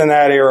kings in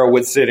that era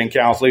would sit in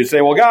council. You'd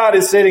say, well, God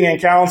is sitting in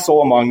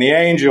council among the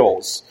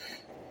angels.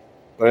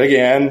 But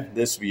again,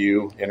 this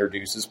view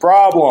introduces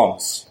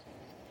problems.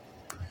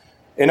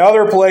 In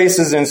other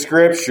places in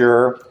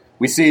Scripture,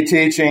 we see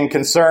teaching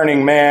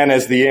concerning man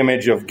as the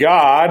image of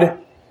God,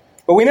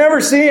 but we never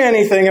see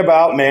anything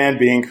about man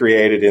being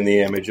created in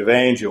the image of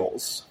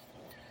angels.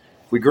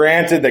 If we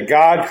granted that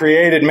God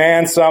created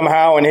man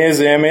somehow in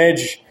his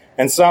image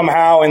and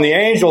somehow in the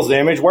angel's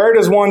image, where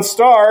does one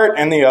start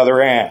and the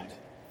other end?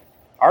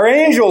 Are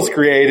angels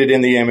created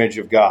in the image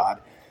of God?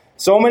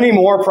 So many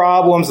more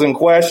problems and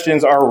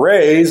questions are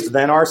raised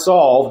than are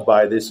solved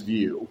by this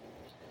view.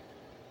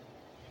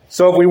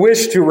 So if we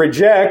wish to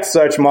reject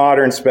such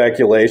modern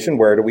speculation,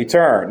 where do we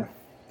turn?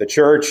 The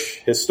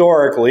church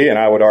historically, and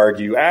I would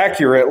argue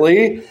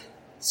accurately,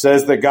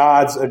 says that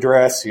God's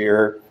address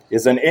here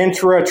is an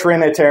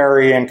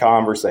intra-Trinitarian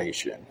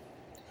conversation.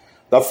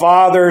 The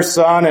Father,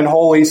 Son, and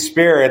Holy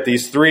Spirit,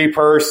 these three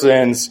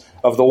persons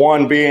of the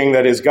one being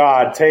that is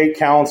God, take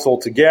counsel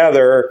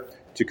together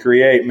to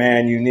create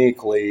man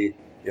uniquely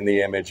in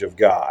the image of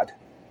God.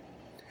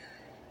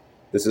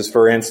 This is,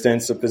 for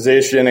instance, a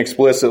position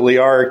explicitly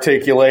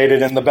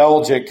articulated in the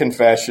Belgic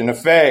Confession of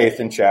Faith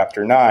in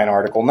chapter 9,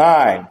 article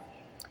 9.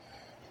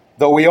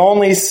 Though we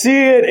only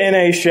see it in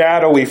a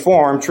shadowy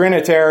form,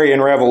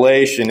 Trinitarian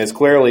revelation is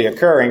clearly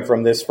occurring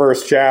from this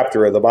first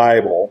chapter of the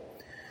Bible.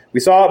 We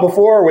saw it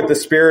before with the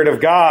Spirit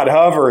of God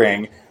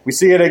hovering. We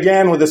see it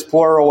again with this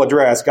plural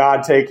address,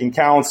 God taking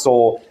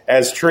counsel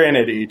as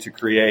Trinity to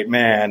create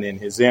man in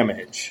his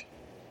image.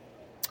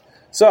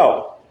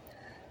 So,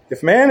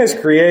 if man is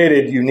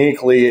created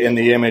uniquely in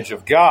the image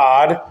of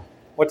God,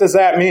 what does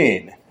that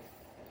mean?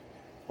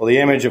 Well, the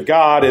image of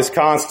God is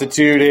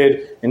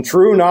constituted in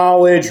true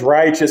knowledge,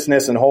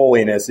 righteousness, and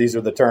holiness. These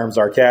are the terms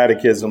our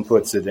catechism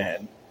puts it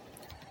in.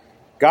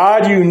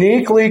 God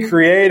uniquely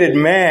created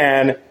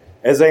man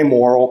as a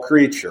moral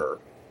creature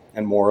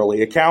and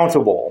morally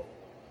accountable.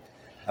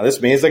 Now,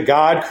 this means that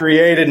God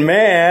created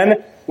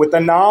man with the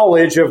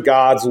knowledge of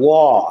God's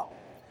law.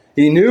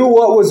 He knew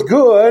what was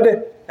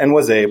good and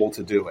was able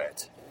to do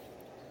it.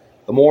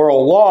 The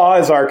moral law,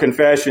 as our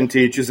confession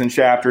teaches in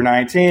chapter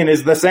 19,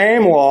 is the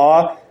same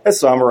law as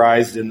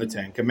summarized in the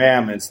Ten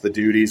Commandments, the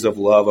duties of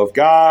love of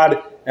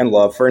God and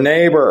love for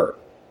neighbor.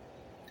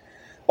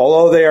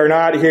 Although they are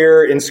not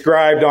here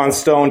inscribed on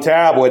stone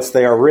tablets,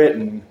 they are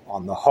written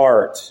on the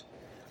heart.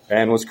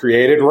 Man was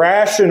created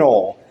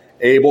rational,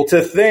 able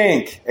to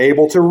think,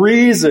 able to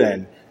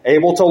reason,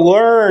 able to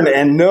learn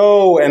and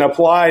know and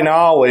apply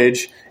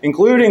knowledge,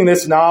 including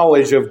this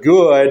knowledge of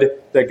good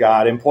that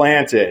God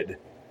implanted.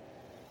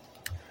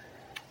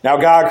 Now,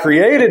 God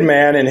created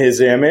man in his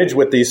image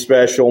with these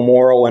special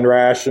moral and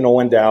rational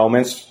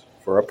endowments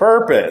for a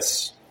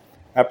purpose.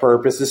 That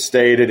purpose is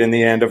stated in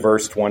the end of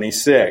verse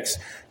 26,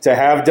 to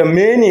have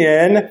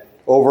dominion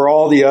over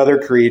all the other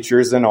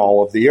creatures in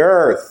all of the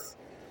earth.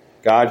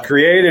 God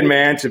created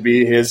man to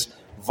be his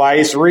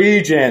vice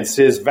regents,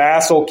 his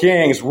vassal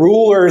kings,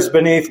 rulers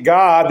beneath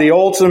God, the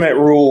ultimate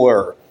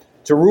ruler,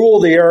 to rule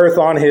the earth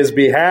on his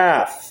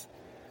behalf.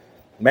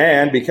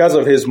 Man, because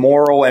of his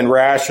moral and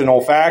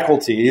rational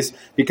faculties,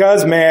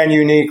 because man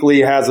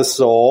uniquely has a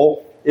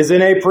soul, is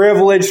in a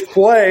privileged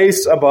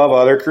place above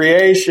other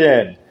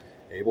creation,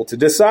 able to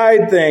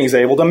decide things,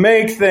 able to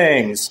make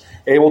things,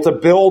 able to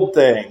build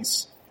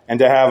things, and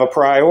to have a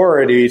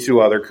priority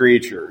to other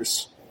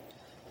creatures.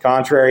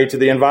 Contrary to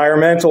the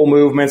environmental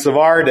movements of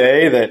our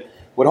day that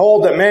would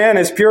hold that man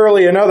is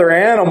purely another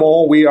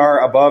animal, we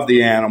are above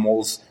the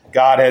animals.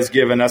 God has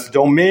given us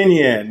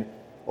dominion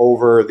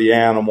over the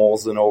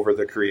animals and over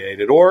the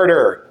created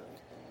order.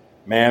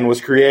 Man was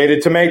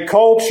created to make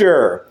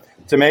culture,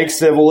 to make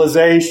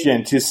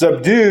civilization, to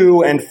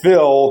subdue and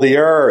fill the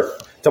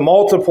earth, to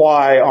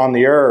multiply on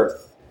the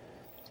earth.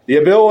 The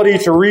ability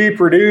to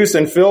reproduce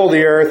and fill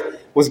the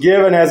earth was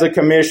given as a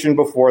commission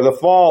before the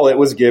fall. It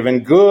was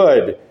given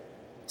good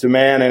to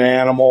man and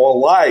animal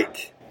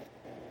alike.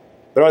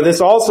 But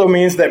this also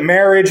means that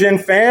marriage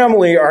and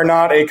family are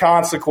not a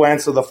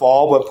consequence of the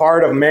fall, but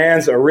part of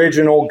man's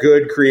original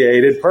good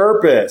created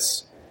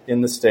purpose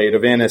in the state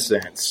of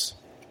innocence.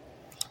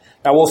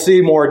 Now, we'll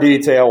see more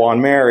detail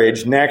on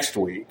marriage next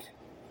week.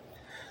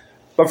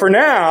 But for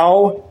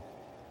now,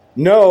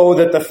 know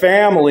that the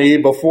family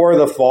before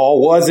the fall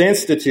was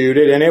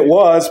instituted, and it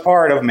was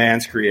part of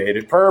man's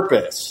created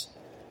purpose.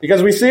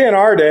 Because we see in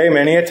our day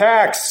many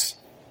attacks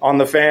on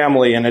the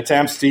family and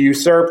attempts to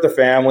usurp the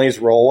family's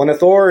role and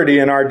authority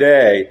in our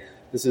day.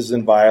 This is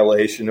in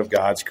violation of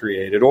God's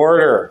created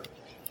order.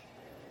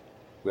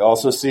 We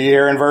also see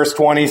here in verse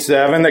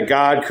 27 that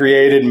God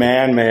created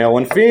man, male,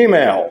 and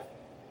female.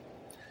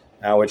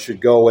 Now, it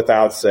should go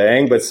without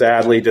saying, but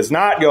sadly does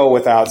not go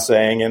without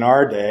saying in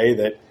our day,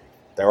 that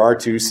there are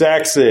two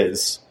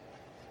sexes.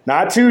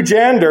 Not two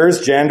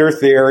genders. Gender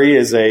theory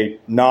is a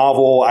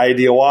novel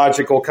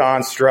ideological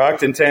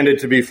construct intended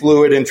to be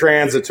fluid and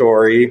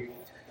transitory.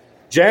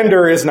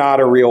 Gender is not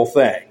a real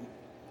thing.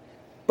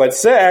 But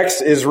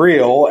sex is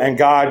real, and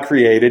God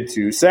created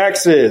two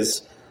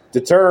sexes,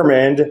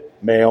 determined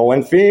male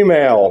and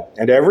female,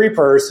 and every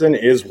person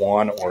is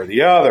one or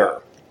the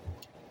other.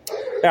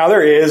 Now,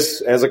 there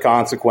is, as a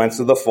consequence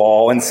of the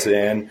fall and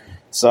sin,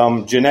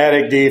 some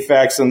genetic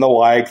defects and the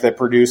like that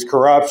produce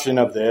corruption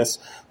of this,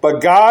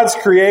 but God's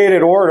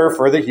created order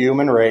for the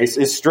human race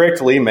is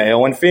strictly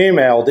male and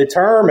female,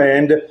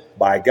 determined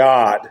by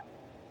God.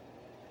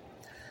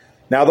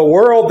 Now, the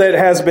world that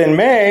has been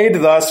made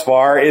thus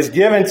far is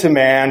given to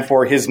man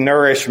for his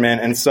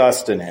nourishment and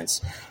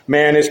sustenance.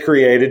 Man is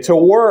created to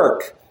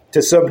work,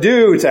 to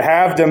subdue, to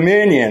have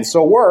dominion.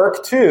 So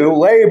work, too,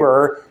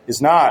 labor,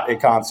 is not a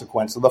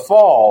consequence of the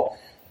fall.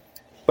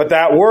 But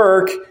that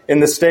work in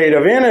the state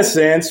of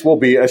innocence will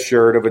be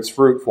assured of its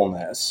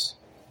fruitfulness.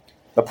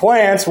 The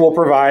plants will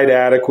provide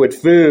adequate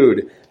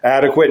food,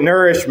 adequate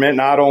nourishment,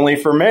 not only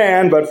for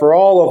man, but for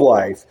all of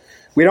life.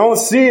 We don't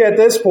see at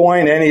this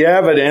point any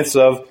evidence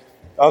of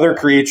other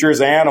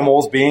creatures,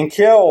 animals being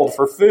killed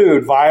for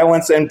food.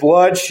 Violence and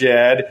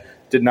bloodshed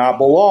did not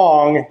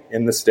belong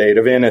in the state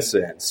of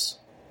innocence.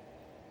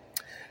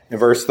 In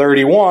verse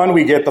 31,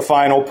 we get the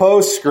final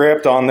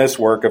postscript on this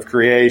work of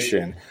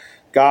creation.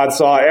 God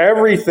saw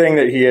everything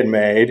that he had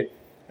made,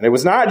 and it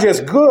was not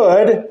just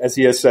good, as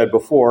he has said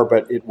before,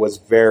 but it was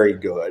very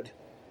good.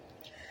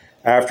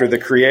 After the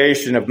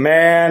creation of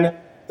man,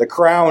 the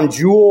crown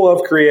jewel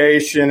of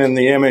creation in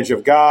the image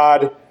of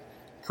God,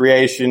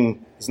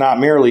 creation is not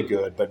merely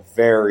good, but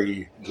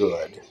very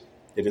good.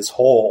 It is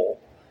whole.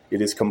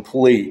 It is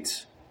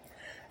complete.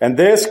 And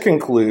this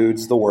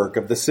concludes the work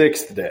of the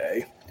sixth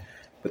day.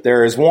 But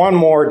there is one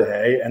more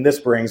day, and this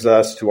brings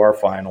us to our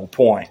final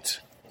point.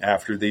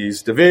 After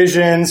these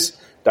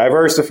divisions,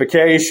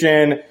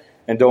 diversification,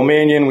 and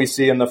dominion, we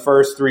see in the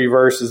first three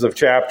verses of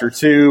chapter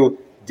 2,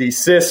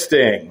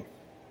 desisting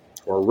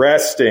or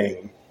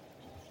resting.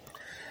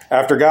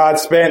 After God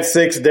spent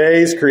 6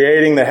 days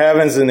creating the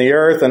heavens and the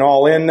earth and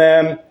all in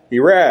them, he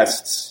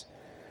rests.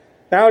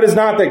 Now, it is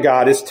not that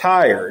God is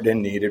tired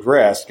and needed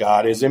rest.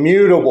 God is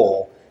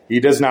immutable. He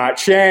does not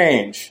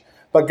change.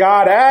 But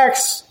God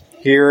acts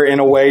here in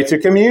a way to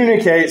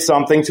communicate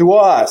something to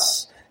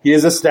us. He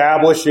is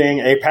establishing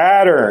a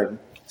pattern.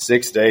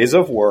 6 days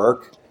of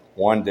work,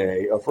 1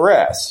 day of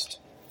rest.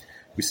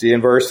 We see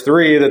in verse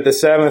 3 that the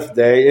seventh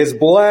day is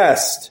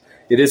blessed.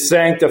 It is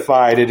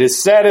sanctified. It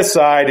is set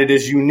aside. It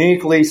is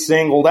uniquely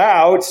singled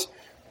out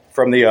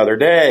from the other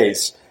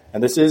days.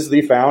 And this is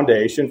the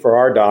foundation for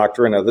our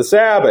doctrine of the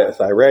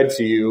Sabbath. I read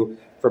to you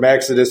from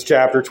Exodus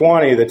chapter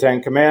 20, the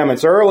Ten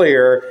Commandments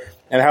earlier,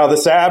 and how the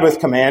Sabbath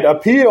command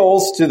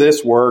appeals to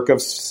this work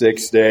of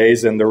 6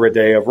 days and the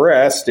day of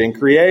rest in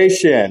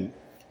creation.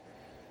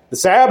 The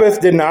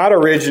Sabbath did not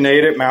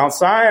originate at Mount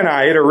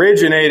Sinai. It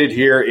originated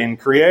here in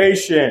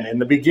creation, in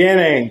the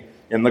beginning,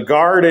 in the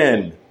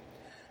garden.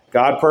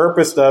 God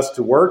purposed us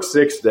to work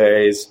 6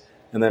 days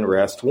and then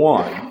rest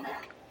 1.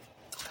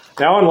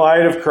 Now, in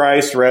light of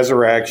Christ's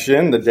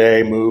resurrection, the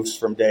day moves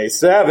from day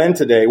 7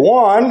 to day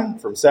 1,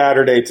 from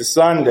Saturday to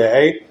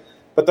Sunday,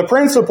 but the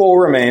principle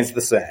remains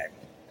the same.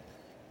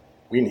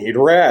 We need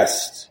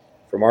rest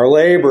from our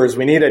labors.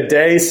 We need a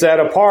day set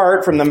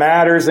apart from the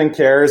matters and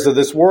cares of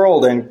this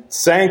world and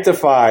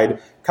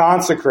sanctified,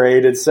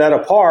 consecrated, set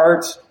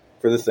apart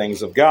for the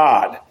things of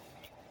God.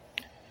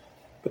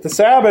 But the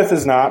Sabbath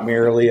is not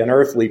merely an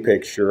earthly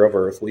picture of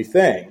earthly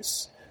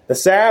things. The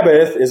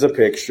Sabbath is a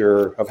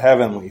picture of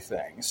heavenly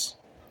things.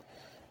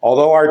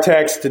 Although our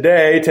text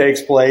today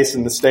takes place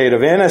in the state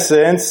of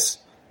innocence,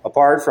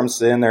 apart from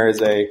sin, there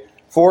is a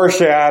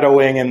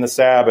foreshadowing in the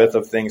Sabbath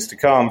of things to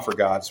come for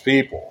God's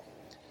people.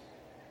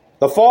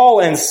 The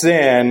fall and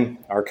sin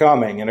are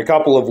coming. In a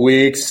couple of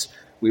weeks,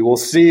 we will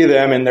see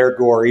them in their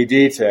gory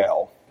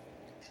detail.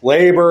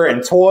 Labor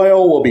and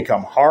toil will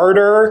become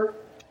harder,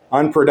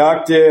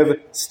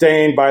 unproductive,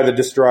 stained by the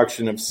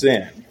destruction of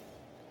sin.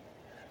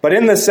 But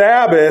in the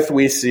Sabbath,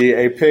 we see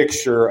a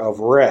picture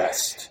of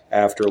rest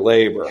after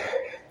labor.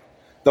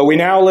 Though we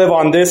now live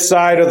on this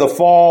side of the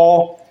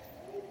fall,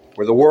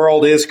 where the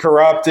world is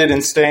corrupted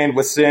and stained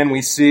with sin,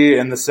 we see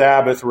in the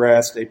Sabbath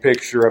rest a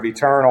picture of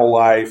eternal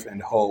life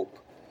and hope,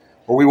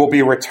 where we will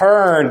be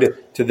returned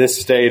to this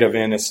state of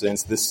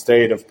innocence, this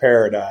state of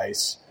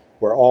paradise,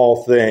 where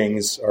all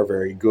things are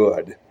very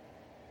good.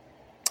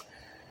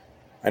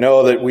 I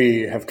know that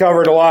we have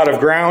covered a lot of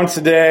ground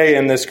today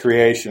in this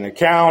creation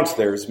account.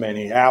 There's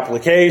many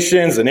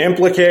applications and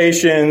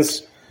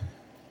implications,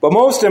 but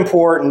most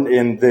important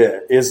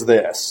is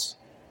this.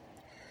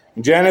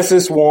 In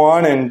Genesis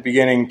 1 and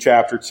beginning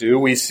chapter 2,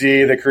 we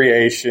see the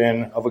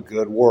creation of a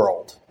good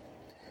world,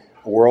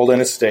 a world in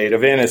a state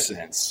of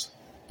innocence.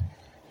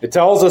 It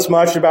tells us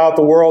much about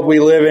the world we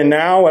live in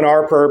now and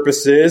our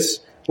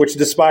purposes, which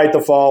despite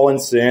the fall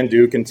and sin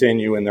do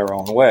continue in their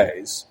own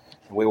ways.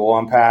 And we will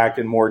unpack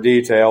in more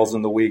details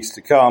in the weeks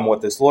to come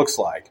what this looks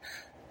like.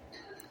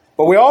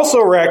 But we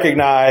also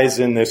recognize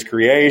in this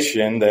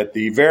creation that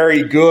the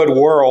very good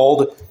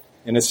world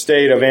in a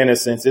state of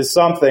innocence is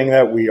something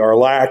that we are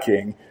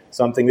lacking,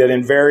 something that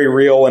in very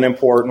real and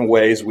important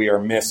ways we are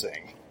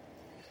missing.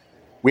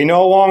 We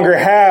no longer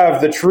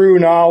have the true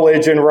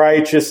knowledge and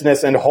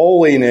righteousness and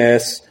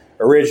holiness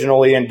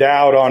originally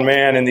endowed on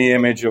man in the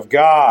image of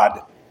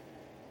God.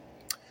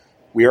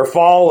 We are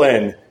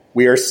fallen,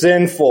 we are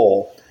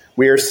sinful,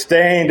 we are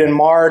stained and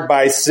marred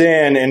by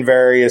sin in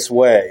various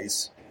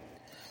ways.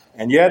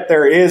 And yet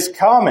there is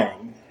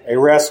coming a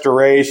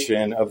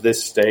restoration of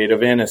this state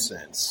of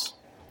innocence.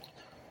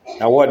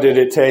 Now, what did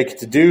it take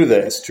to do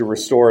this, to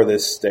restore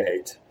this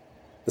state?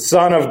 The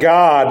Son of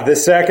God, the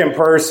second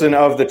person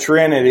of the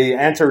Trinity,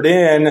 entered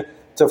in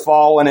to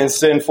fallen and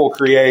sinful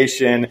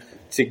creation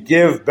to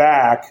give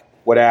back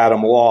what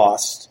Adam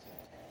lost,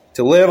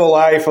 to live a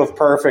life of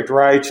perfect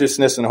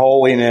righteousness and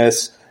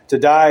holiness, to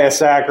die a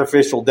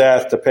sacrificial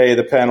death to pay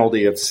the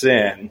penalty of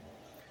sin.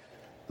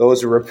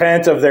 Those who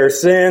repent of their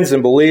sins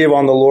and believe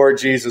on the Lord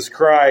Jesus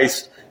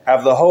Christ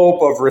have the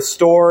hope of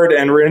restored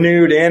and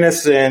renewed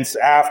innocence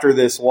after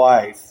this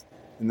life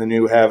in the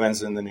new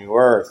heavens and the new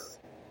earth.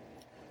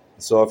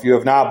 So if you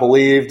have not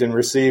believed and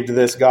received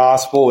this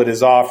gospel, it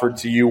is offered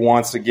to you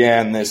once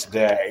again this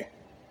day.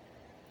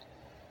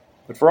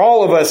 But for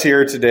all of us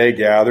here today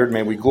gathered,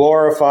 may we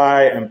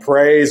glorify and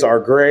praise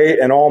our great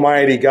and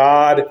almighty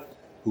God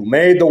who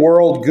made the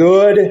world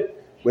good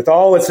with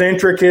all its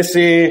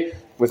intricacy,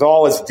 with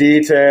all its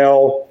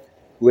detail,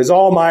 who is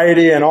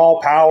almighty and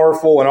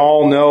all-powerful and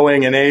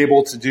all-knowing and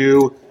able to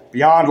do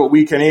beyond what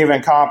we can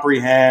even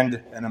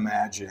comprehend and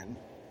imagine.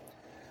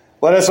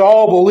 Let us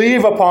all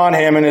believe upon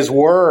him and his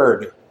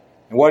word,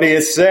 and what he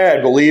has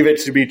said, believe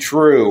it to be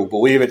true,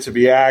 believe it to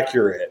be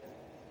accurate.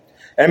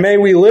 And may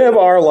we live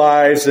our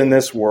lives in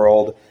this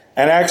world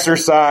and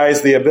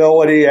exercise the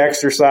ability,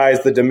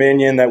 exercise the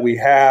dominion that we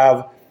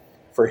have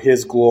for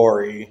his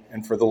glory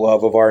and for the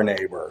love of our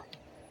neighbor.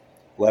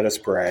 Let us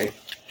pray.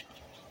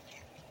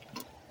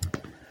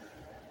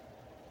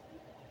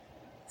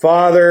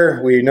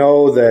 Father, we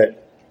know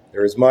that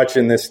there is much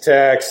in this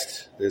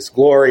text, this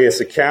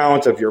glorious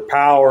account of your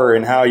power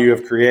and how you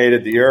have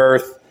created the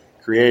earth,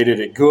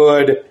 created it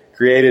good,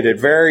 created it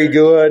very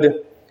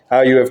good, how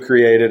you have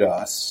created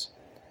us.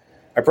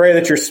 I pray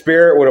that your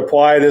Spirit would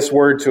apply this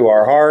word to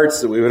our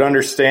hearts, that we would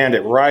understand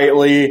it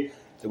rightly,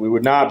 that we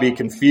would not be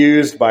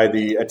confused by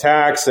the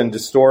attacks and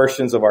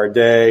distortions of our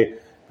day,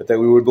 but that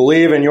we would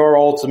believe in your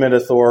ultimate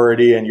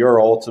authority and your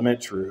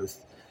ultimate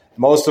truth.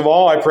 Most of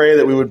all, I pray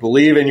that we would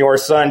believe in your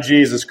Son,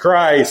 Jesus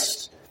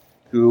Christ,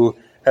 who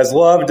has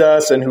loved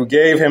us and who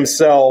gave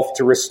himself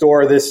to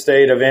restore this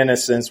state of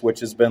innocence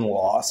which has been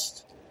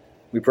lost.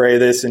 We pray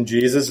this in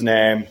Jesus'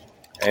 name.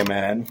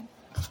 Amen.